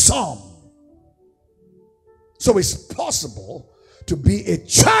to some. So it's possible to be a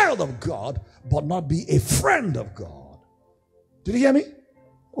child of God but not be a friend of God. Did you hear me?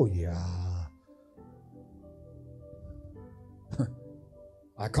 Oh yeah.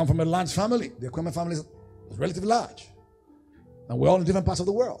 I come from a large family. The Kwame family is relatively large. And we're all in different parts of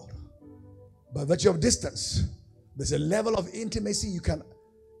the world. By virtue of distance, there's a level of intimacy you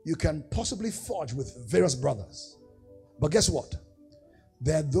can possibly forge with various brothers. But guess what?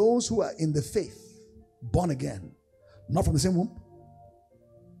 There are those who are in the faith, born again, not from the same womb,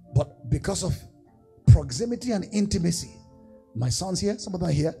 but because of proximity and intimacy. My son's here, some of them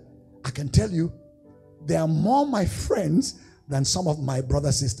are here. I can tell you, they are more my friends than some of my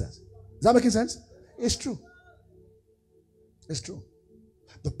brother sisters. Is that making sense? It's true. It's true.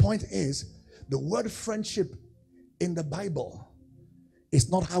 The point is, the word friendship in the Bible is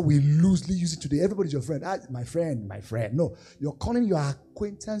not how we loosely use it today. Everybody's your friend. My friend, my friend. No, you're calling your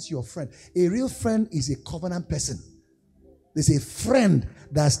acquaintance your friend. A real friend is a covenant person. There's a friend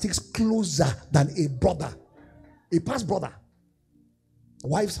that sticks closer than a brother, a past brother.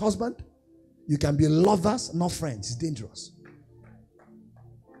 Wife's husband, you can be lovers, not friends. It's dangerous.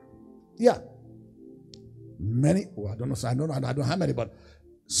 Yeah. Many, well, I don't know, I don't know how many, but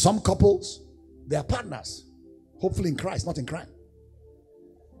some couples, they are partners. Hopefully in Christ, not in crime.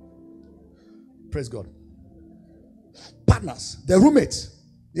 Praise God. Partners. They're roommates.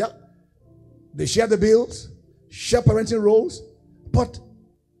 Yeah. They share the bills, share parenting roles, but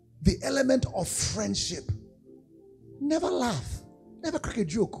the element of friendship. Never laugh. Never crack a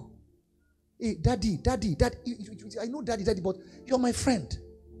joke. Hey, daddy. I know daddy, but you're my friend.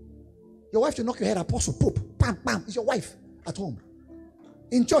 Your wife should knock your head, apostle, pope, bam, bam. It's your wife at home.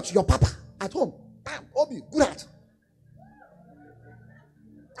 In church, your papa at home. Bam, Obi, good heart.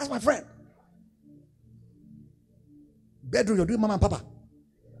 That's my friend. Bedroom, you're doing mama and papa.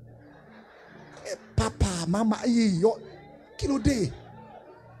 Hey, papa, mama, your kilo day.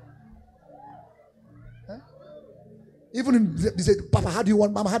 Huh? Even in, they say, Papa, how do you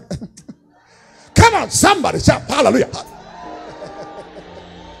want mama? Come on, somebody shout hallelujah.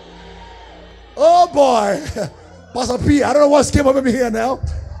 Oh boy. Pastor P, I don't know what's came over me here now.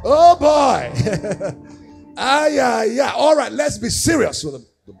 Oh boy. Yeah. All right, let's be serious with them.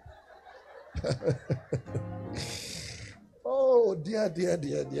 Oh dear.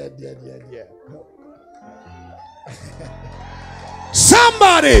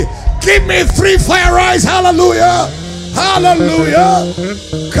 Somebody give me 3 fire eyes. Hallelujah. Hallelujah.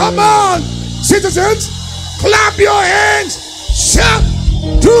 Come on, citizens, clap your hands. Shout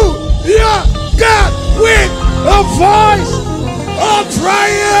to your God with a voice of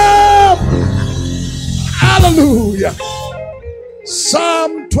triumph. Hallelujah.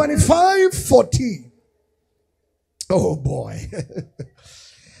 Psalm 25:14. Oh boy.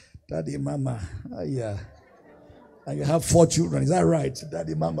 Daddy, mama. Yeah. And you have 4 children. Is that right?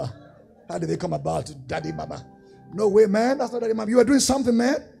 Daddy, mama. How did they come about? Daddy, mama. No way, man. That's not daddy, mama. You are doing something,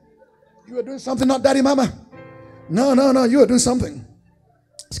 man. You are doing something, not daddy, mama. No. You are doing something.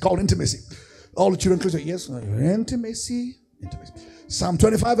 It's called intimacy. All the children close their ears. Intimacy. Psalm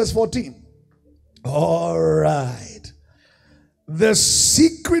 25:14. All right. The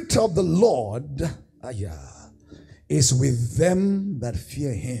secret of the Lord is with them that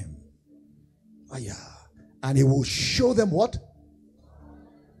fear him. And he will show them what?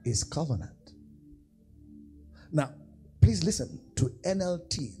 His covenant. Now, please listen to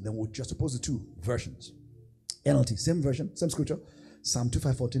NLT. Then we'll just oppose the 2 versions. NLT, same version, same scripture. Psalm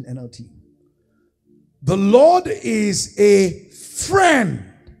 25:14 NLT. The Lord is a friend.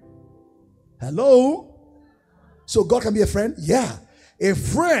 Hello? So God can be a friend? Yeah. A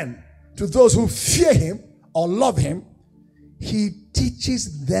friend to those who fear him or love him. He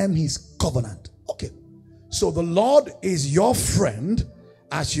teaches them his covenant. Okay. So the Lord is your friend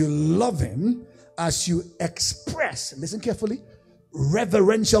as you love him, as you express, listen carefully,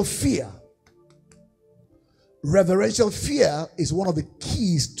 reverential fear. Reverential fear is one of the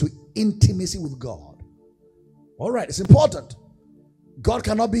keys to intimacy with God. All right, it's important. God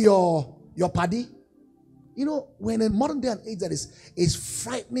cannot be your paddy. You know, when in modern day and age that is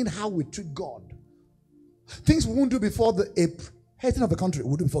frightening how we treat God. Things we won't do before the heading of the country,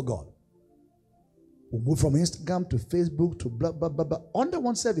 we'll do before God. We'll move from Instagram to Facebook to blah, blah, blah, blah. Under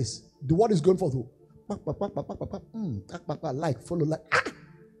one service, the word is going forth. Like, follow, like.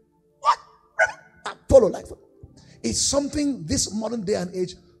 What? Follow, like. Follow. It's something this modern day and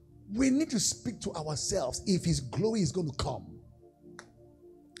age, we need to speak to ourselves if His glory is going to come.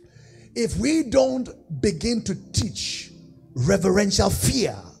 If we don't begin to teach reverential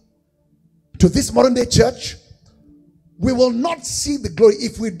fear to this modern day church, we will not see the glory.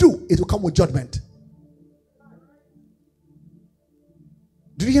 If we do, it will come with judgment.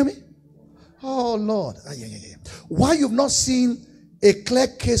 Did you hear me? Oh Lord. Why you've not seen a clear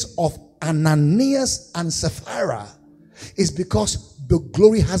case of Ananias and Sapphira is because the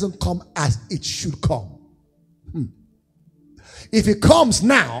glory hasn't come as it should come. If it comes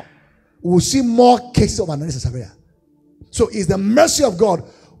now, we'll see more cases of Ananias and Sapphira. So it's the mercy of God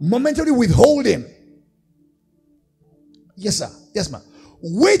momentarily withholding. Yes, sir. Yes, ma'am.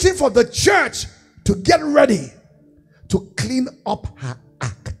 Waiting for the church to get ready to clean up her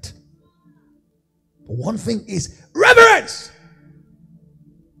act. One thing is reverence.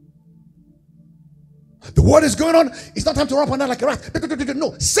 The word is going on. It's not time to run up and down like a rat.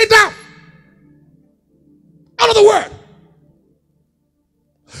 No, sit down. Out of the word.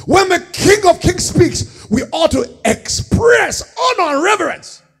 When the King of Kings speaks, we ought to express honor and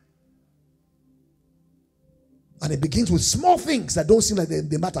reverence. And it begins with small things that don't seem like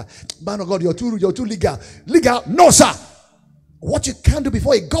they matter. Man of God, you're too legal. Legal? No, sir. What you can't do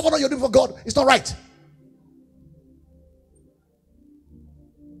before a governor, you're doing for God, it's not right.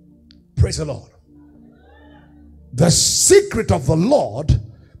 Praise the Lord. The secret of the Lord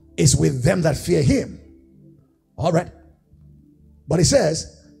is with them that fear Him. All right. But He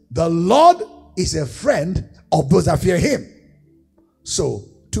says, the Lord is a friend of those that fear Him. So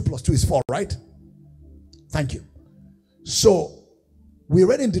 2 + 2 is 4, right? Thank you. So we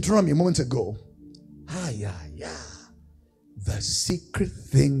read in Deuteronomy moments ago. The secret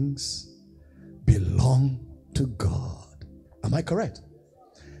things belong to God. Am I correct?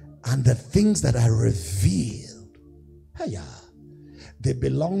 And the things that are revealed, they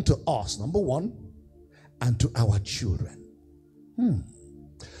belong to us, number one, and to our children.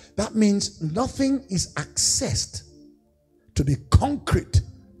 That means nothing is accessed to be concrete.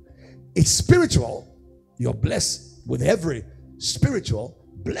 It's spiritual. You're blessed with every spiritual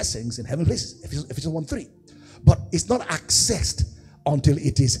blessings in heavenly places. Ephesians 1:3. But it's not accessed until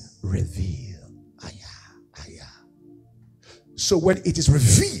it is revealed. So when it is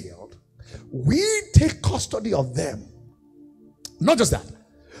revealed, we take custody of them. Not just that,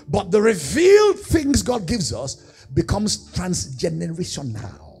 but the revealed things God gives us becomes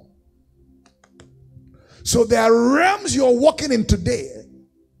transgenerational. So there are realms you're walking in today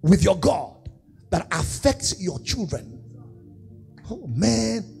with your God that affects your children. Oh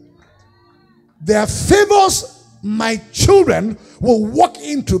man, there are favors my children will walk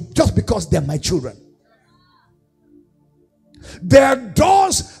into just because they're my children. There are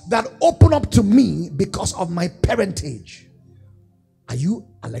doors that open up to me because of my parentage. Are you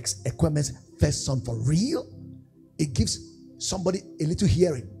Alex Ekweme's first son for real? It gives somebody a little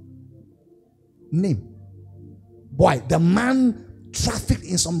hearing. Name. Boy, the man trafficked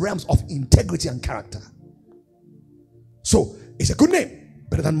in some realms of integrity and character. So, it's a good name.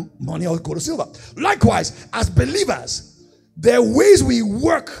 Better than money or gold or silver. Likewise, as believers, there are ways we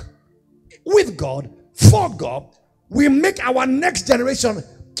work with God, for God. We make our next generation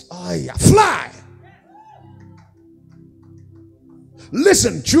fly.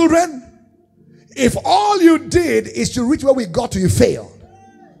 Listen, children, if all you did is to reach where we got to, you failed.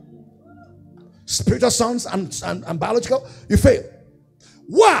 Spiritual sons and biological, you failed.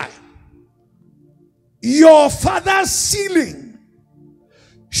 Why? Your father's ceiling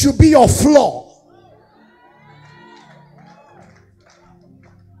should be your floor.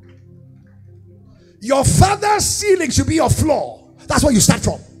 Your father's ceiling should be your floor. That's where you start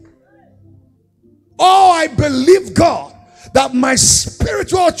from. Oh, I believe God that my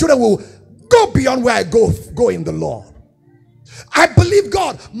spiritual children will go beyond where I go in the Lord. I believe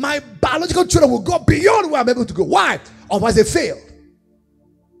God, my biological children will go beyond where I'm able to go. Why? Otherwise they fail.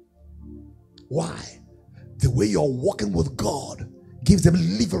 Why? The way you're walking with God gives them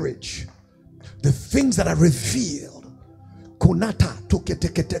leverage. The things that are revealed,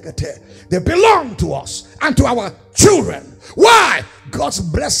 they belong to us and to our children. Why? God's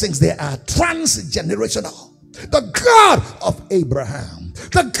blessings, they are transgenerational. The God of Abraham,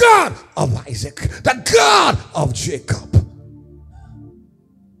 the God of Isaac, the God of Jacob.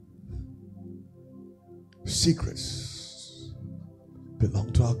 Secrets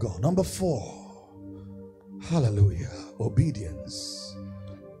belong to our God. Number 4, Hallelujah. Obedience.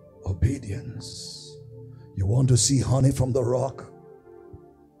 Obedience. You want to see honey from the rock?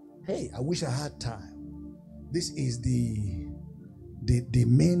 Hey, I wish I had time. This is the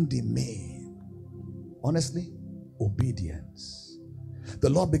main. Honestly, obedience. The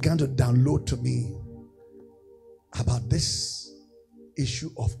Lord began to download to me about this issue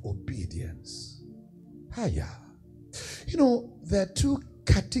of obedience. Hiya. You know, there are two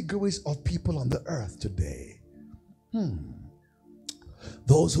categories of people on the earth today.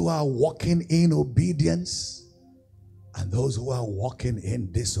 Those who are walking in obedience and those who are walking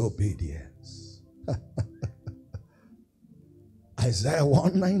in disobedience. Isaiah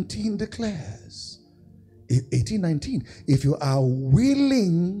 1:19 declares, 18:19, if you are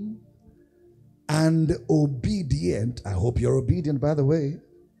willing and obedient, I hope you're obedient, by the way.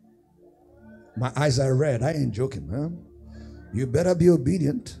 My eyes are red. I ain't joking, man. You better be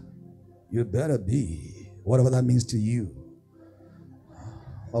obedient. You better be, whatever that means to you.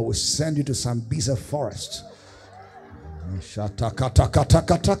 I will send you to Sambisa Forest.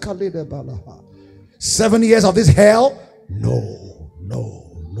 7 years of this hell? No.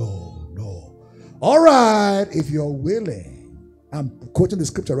 All right, if you're willing, I'm quoting the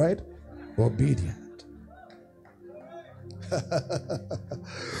scripture, right? Obedient.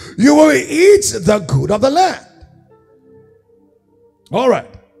 You will eat the good of the land. All right.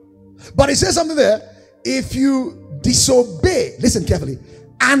 But it says something there. If you disobey, listen carefully,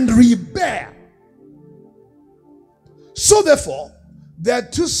 and rebel. So therefore, there are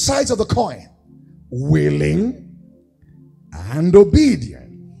two sides of the coin. Willing and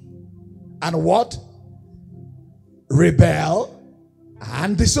obedient. And what? Rebel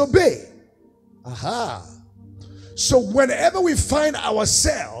and disobey. Aha. So whenever we find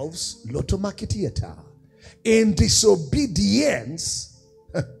ourselves, lotomakitieta, in disobedience,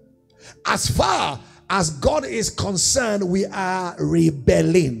 as far as God is concerned, we are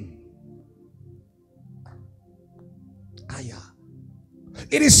rebelling.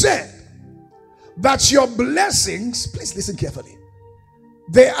 It is said that your blessings, please listen carefully,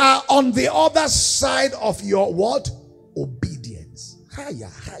 they are on the other side of your what? Obedience. Higher.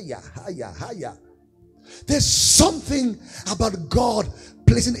 There's something about God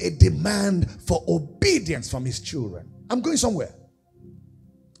placing a demand for obedience from his children. I'm going somewhere.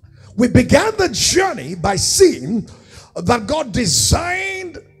 We began the journey by seeing that God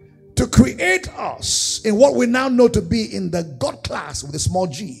designed to create us in what we now know to be in the God class with a small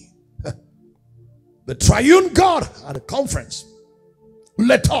g. The triune God at a conference.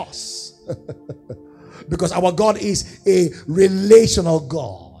 Let us. Because our God is a relational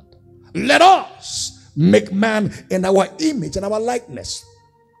God. Let us make man in our image and our likeness.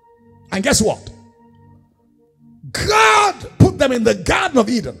 And guess what? God put them in the Garden of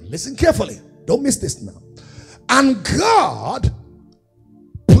Eden. Listen carefully. Don't miss this now. And God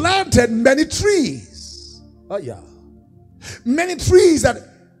planted many trees. Many trees that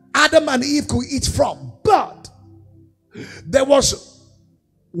Adam and Eve could eat from. But there was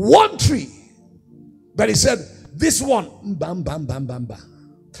one tree that he said, this one, bam, bam, bam, bam,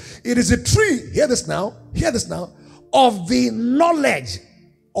 bam. It is a tree, hear this now, of the knowledge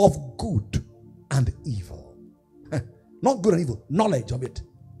of good and evil. Not good and evil, knowledge of it.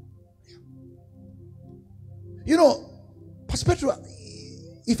 You know, perspective,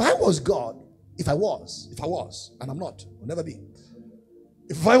 if I was God, if I was, and I'm not, will never be.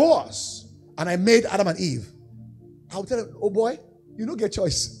 If I was, and I made Adam and Eve, I would tell them, oh boy, you don't get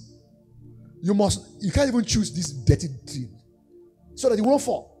choice. You can't even choose this dirty tree so that you won't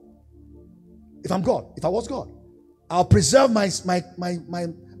fall. If I'm God, if I was God, I'll preserve my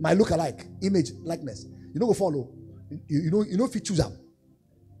look-alike, image, likeness. You don't go follow. You know if you choose them.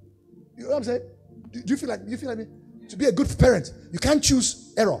 You know what I'm saying? Do you feel like me? To be a good parent, you can't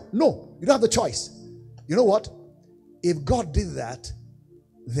choose error. No, you don't have the choice. You know what? If God did that,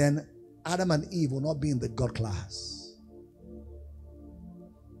 then Adam and Eve will not be in the God class.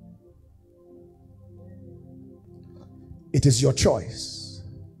 It is your choice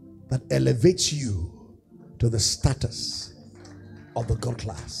that elevates you to the status of the God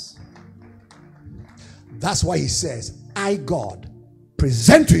class. That's why he says, I, God,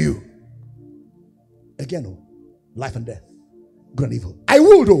 present to you again, life and death, good and evil. I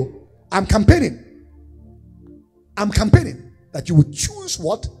will, though. I'm campaigning that you will choose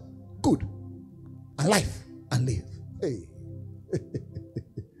what? Good and life and live. Hey.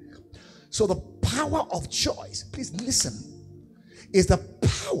 So the power of choice, please listen, is the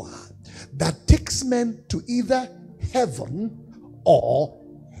power that takes men to either heaven or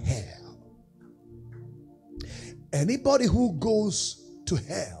hell. Anybody who goes to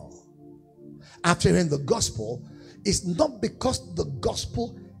hell after hearing the gospel is not because the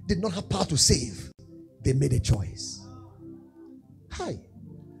gospel did not have power to save. They made a choice. Hi.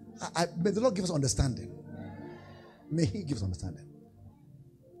 May the Lord give us understanding. May He give us understanding.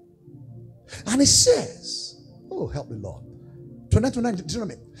 And it says, oh, help me, Lord. 29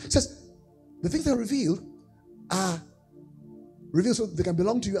 Deuteronomy. It says, the things that are revealed so they can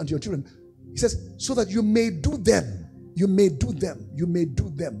belong to you and to your children. He says, so that you may do them. You may do them. You may do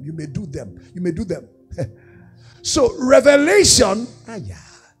them. You may do them. You may do them. So revelation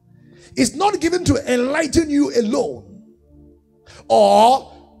is not given to enlighten you alone,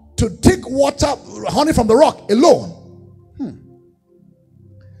 or to take water, honey from the rock alone.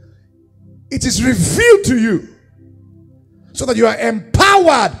 It is revealed to you so that you are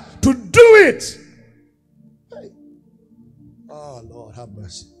empowered to do it. Oh, Lord, have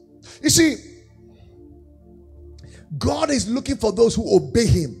mercy. You see, God is looking for those who obey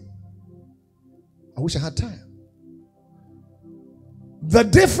Him. I wish I had time. The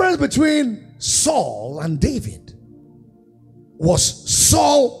difference between Saul and David was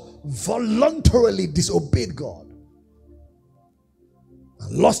Saul voluntarily disobeyed God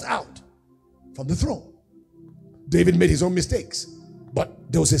and lost out from the throne. David made his own mistakes,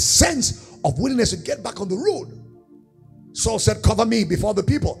 but there was a sense of willingness to get back on the road. Saul said, cover me before the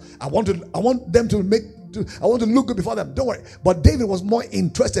people. I want to look good before them. Don't worry. But David was more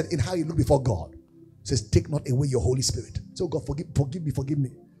interested in how he looked before God. He says, take not away your Holy Spirit. So God, forgive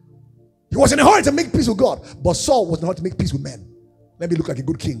me. He was in a hurry to make peace with God, but Saul was in a hurry to make peace with men. Let me look like a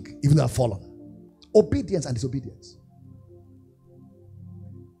good king, even though I've fallen. Obedience and disobedience.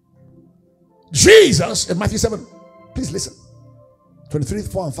 Jesus in Matthew 7, please listen, 23,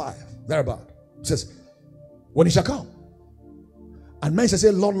 4 and 5, thereabout, says, when He shall come, and men shall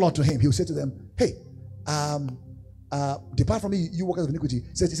say, Lord, Lord, to Him, He will say to them, hey, depart from me, you workers of iniquity.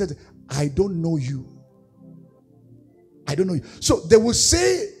 He said, I don't know you. I don't know you. So they will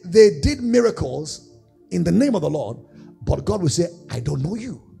say they did miracles in the name of the Lord, but God will say, I don't know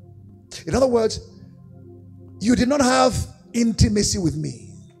you. In other words, you did not have intimacy with me.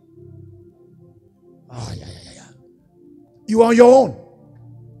 You are on your own.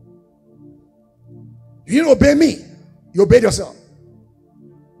 You didn't obey me. You obeyed yourself.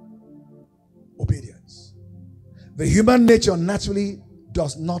 Obedience. The human nature naturally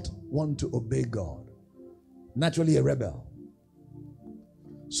does not want to obey God. Naturally a rebel.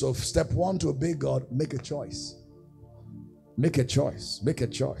 So step one to obey God, make a choice. Make a choice. Make a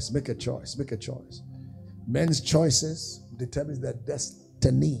choice. Make a choice. Make a choice. Men's choices determines their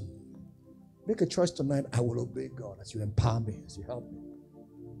destiny. Make a choice tonight. I will obey God as you empower me, as you help me.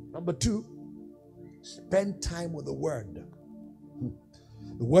 Number two, spend time with the Word.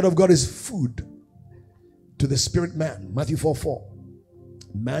 The Word of God is food to the spirit man. Matthew 4:4.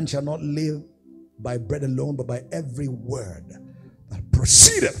 Man shall not live by bread alone, but by every word that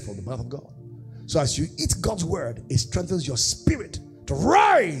proceedeth from the mouth of God. So as you eat God's word, it strengthens your spirit to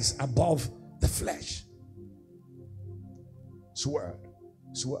rise above the flesh. It's word.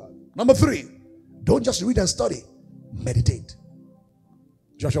 It's word. Number three, don't just read and study. Meditate.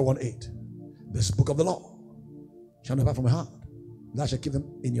 Joshua 1:8. This book of the law shall not depart from your heart. Thou shalt keep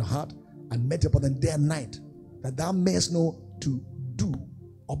them in your heart and meditate upon them day and night, that thou mayest know to do,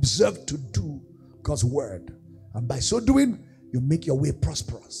 observe to do God's word. And by so doing, you make your way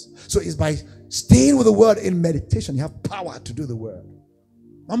prosperous. So it's by staying with the word in meditation, you have power to do the word.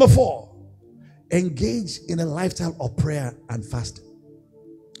 Number four, engage in a lifestyle of prayer and fasting.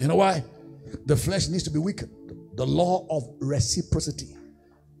 You know why? The flesh needs to be weakened. The law of reciprocity.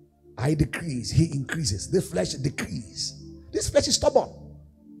 I decrease, He increases. This flesh decrease. This flesh is stubborn.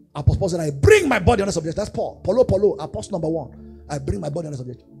 Apostle Paul said, I bring my body under subjection. That's Paul. Paulo, apostle number 1. I bring my body under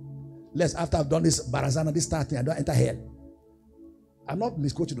subjection. Lest after I've done this barazana, this starting, I don't enter hell. I'm not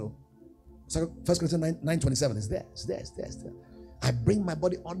misquoting though. 1 Corinthians 9:27 is there. It's there. I bring my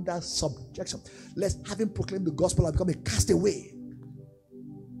body under subjection. Lest having proclaimed the gospel, I become a castaway.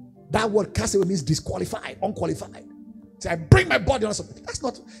 That word castaway means disqualified, unqualified. So I bring my body under subjection.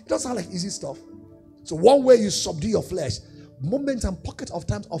 It doesn't sound like easy stuff. So one way you subdue your flesh, moments and pockets of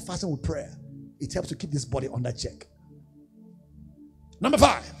times of fasting with prayer, it helps to keep this body under check. Number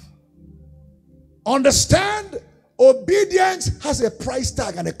 5, understand obedience has a price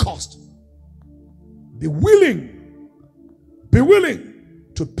tag and a cost. Be willing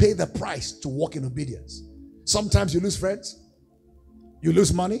to pay the price to walk in obedience. Sometimes you lose friends, you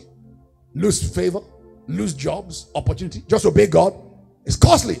lose money, lose favor, lose jobs, opportunity. Just obey God. It's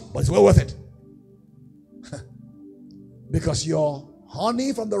costly, but it's well worth it. Because your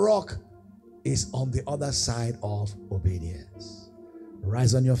honey from the rock is on the other side of obedience.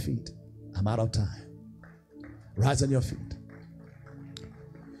 Rise on your feet. I'm out of time. Rise on your feet.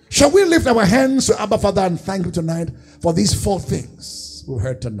 Shall we lift our hands to Abba Father and thank Him tonight for these 4 things we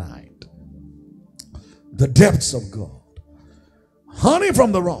heard tonight? The depths of God. Honey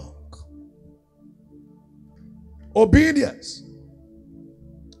from the rock. Obedience.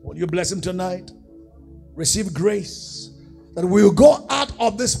 Will you bless Him tonight? Receive grace that we will go out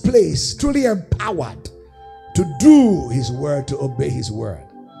of this place truly empowered to do His word, to obey His word.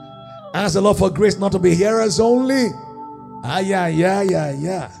 Ask the Lord for grace not to be hearers only.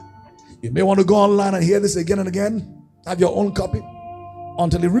 You may want to go online and hear this again and again. Have your own copy.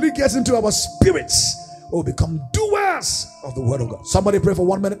 Until it really gets into our spirits, we'll become doers of the word of God. Somebody pray for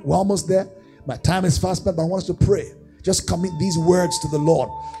 1 minute. We're almost there. My time is fast spent, but I want us to pray. Just commit these words to the Lord.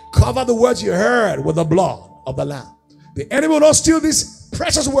 Cover the words you heard with the blood of the Lamb. The enemy will not steal these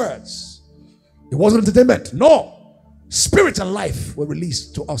precious words. It wasn't entertainment. No. Spirit and life were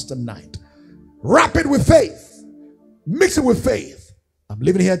released to us tonight. Wrap it with faith. Mix it with faith. I'm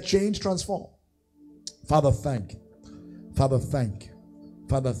living here, change, transform. Father, thank you. Father, thank you.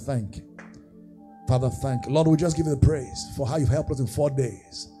 Father, thank you. Father, thank you. Lord, we just give you the praise for how you've helped us in 4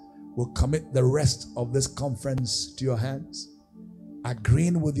 days. We'll commit the rest of this conference to your hands,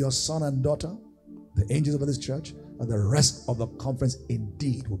 agreeing with your son and daughter, the angels of this church, and the rest of the conference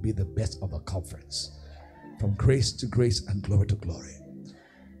indeed will be the best of the conference. From grace to grace and glory to glory.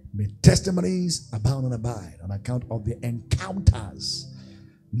 May testimonies abound and abide on account of the encounters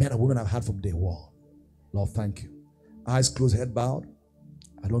men and women have had from day one. Lord, thank you. Eyes closed, head bowed.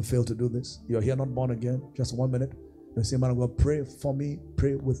 I don't fail to do this. You're here not born again. Just 1 minute. You say, man, I'm going to pray for me.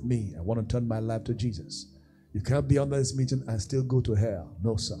 Pray with me. I want to turn my life to Jesus. You can't be under this meeting and still go to hell.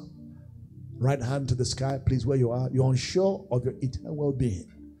 No, sir. Right hand to the sky, please, where you are. You're unsure of your eternal well-being.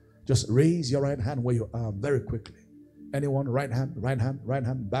 Just raise your right hand where you are very quickly. Anyone? Right hand, right hand, right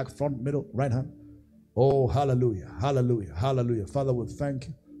hand, back, front, middle, right hand. Oh, hallelujah, hallelujah, hallelujah. Father, we thank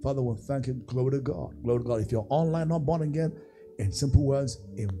you. Father, we thank you. Glory to God. Glory to God. If you're online, not born again, in simple words,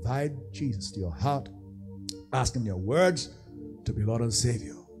 invite Jesus to your heart. Ask Him your words to be Lord and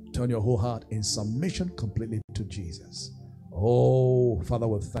Savior. Turn your whole heart in submission completely to Jesus. Oh, Father,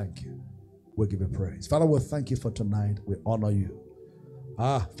 we thank you. We give you praise. Father, we thank you for tonight. We honor you.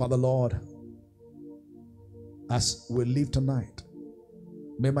 Father, Lord, as we leave tonight,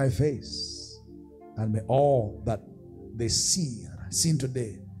 may my face and may all that they see and seen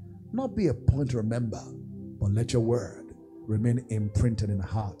today not be a point to remember, but let your word remain imprinted in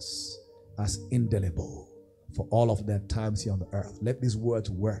hearts as indelible for all of their times here on the earth. Let these words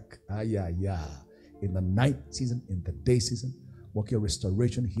work. In the night season, in the day season, work your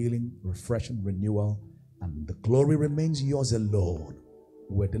restoration, healing, refreshing, renewal, and the glory remains yours alone.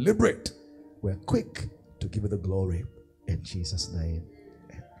 We're deliberate. We're quick to give you the glory. In Jesus' name.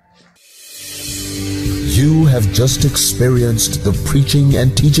 You have just experienced the preaching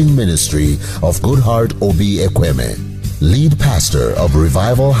and teaching ministry of Goodheart Obi Ekweme, lead pastor of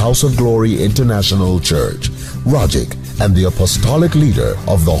Revival House of Glory International Church, Rogic, and the apostolic leader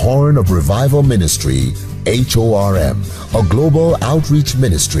of the Horn of Revival Ministry, HORM, a global outreach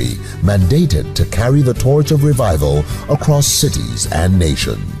ministry mandated to carry the torch of revival across cities and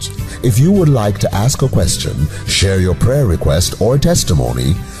nations. If you would like to ask a question, share your prayer request or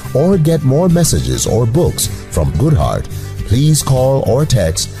testimony, or get more messages or books from Goodheart, please call or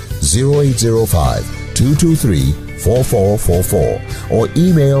text 0805-223-4444 or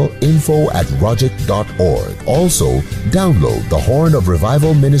email info@rogic.org. Also, download the Horn of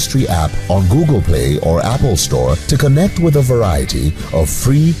Revival Ministry app on Google Play or Apple Store to connect with a variety of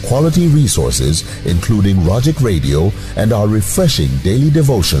free quality resources, including Rogic Radio and our refreshing daily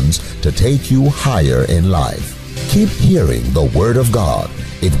devotions to take you higher in life. Keep hearing the Word of God.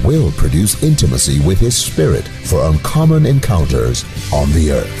 It will produce intimacy with His Spirit for uncommon encounters on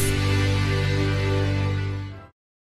the earth.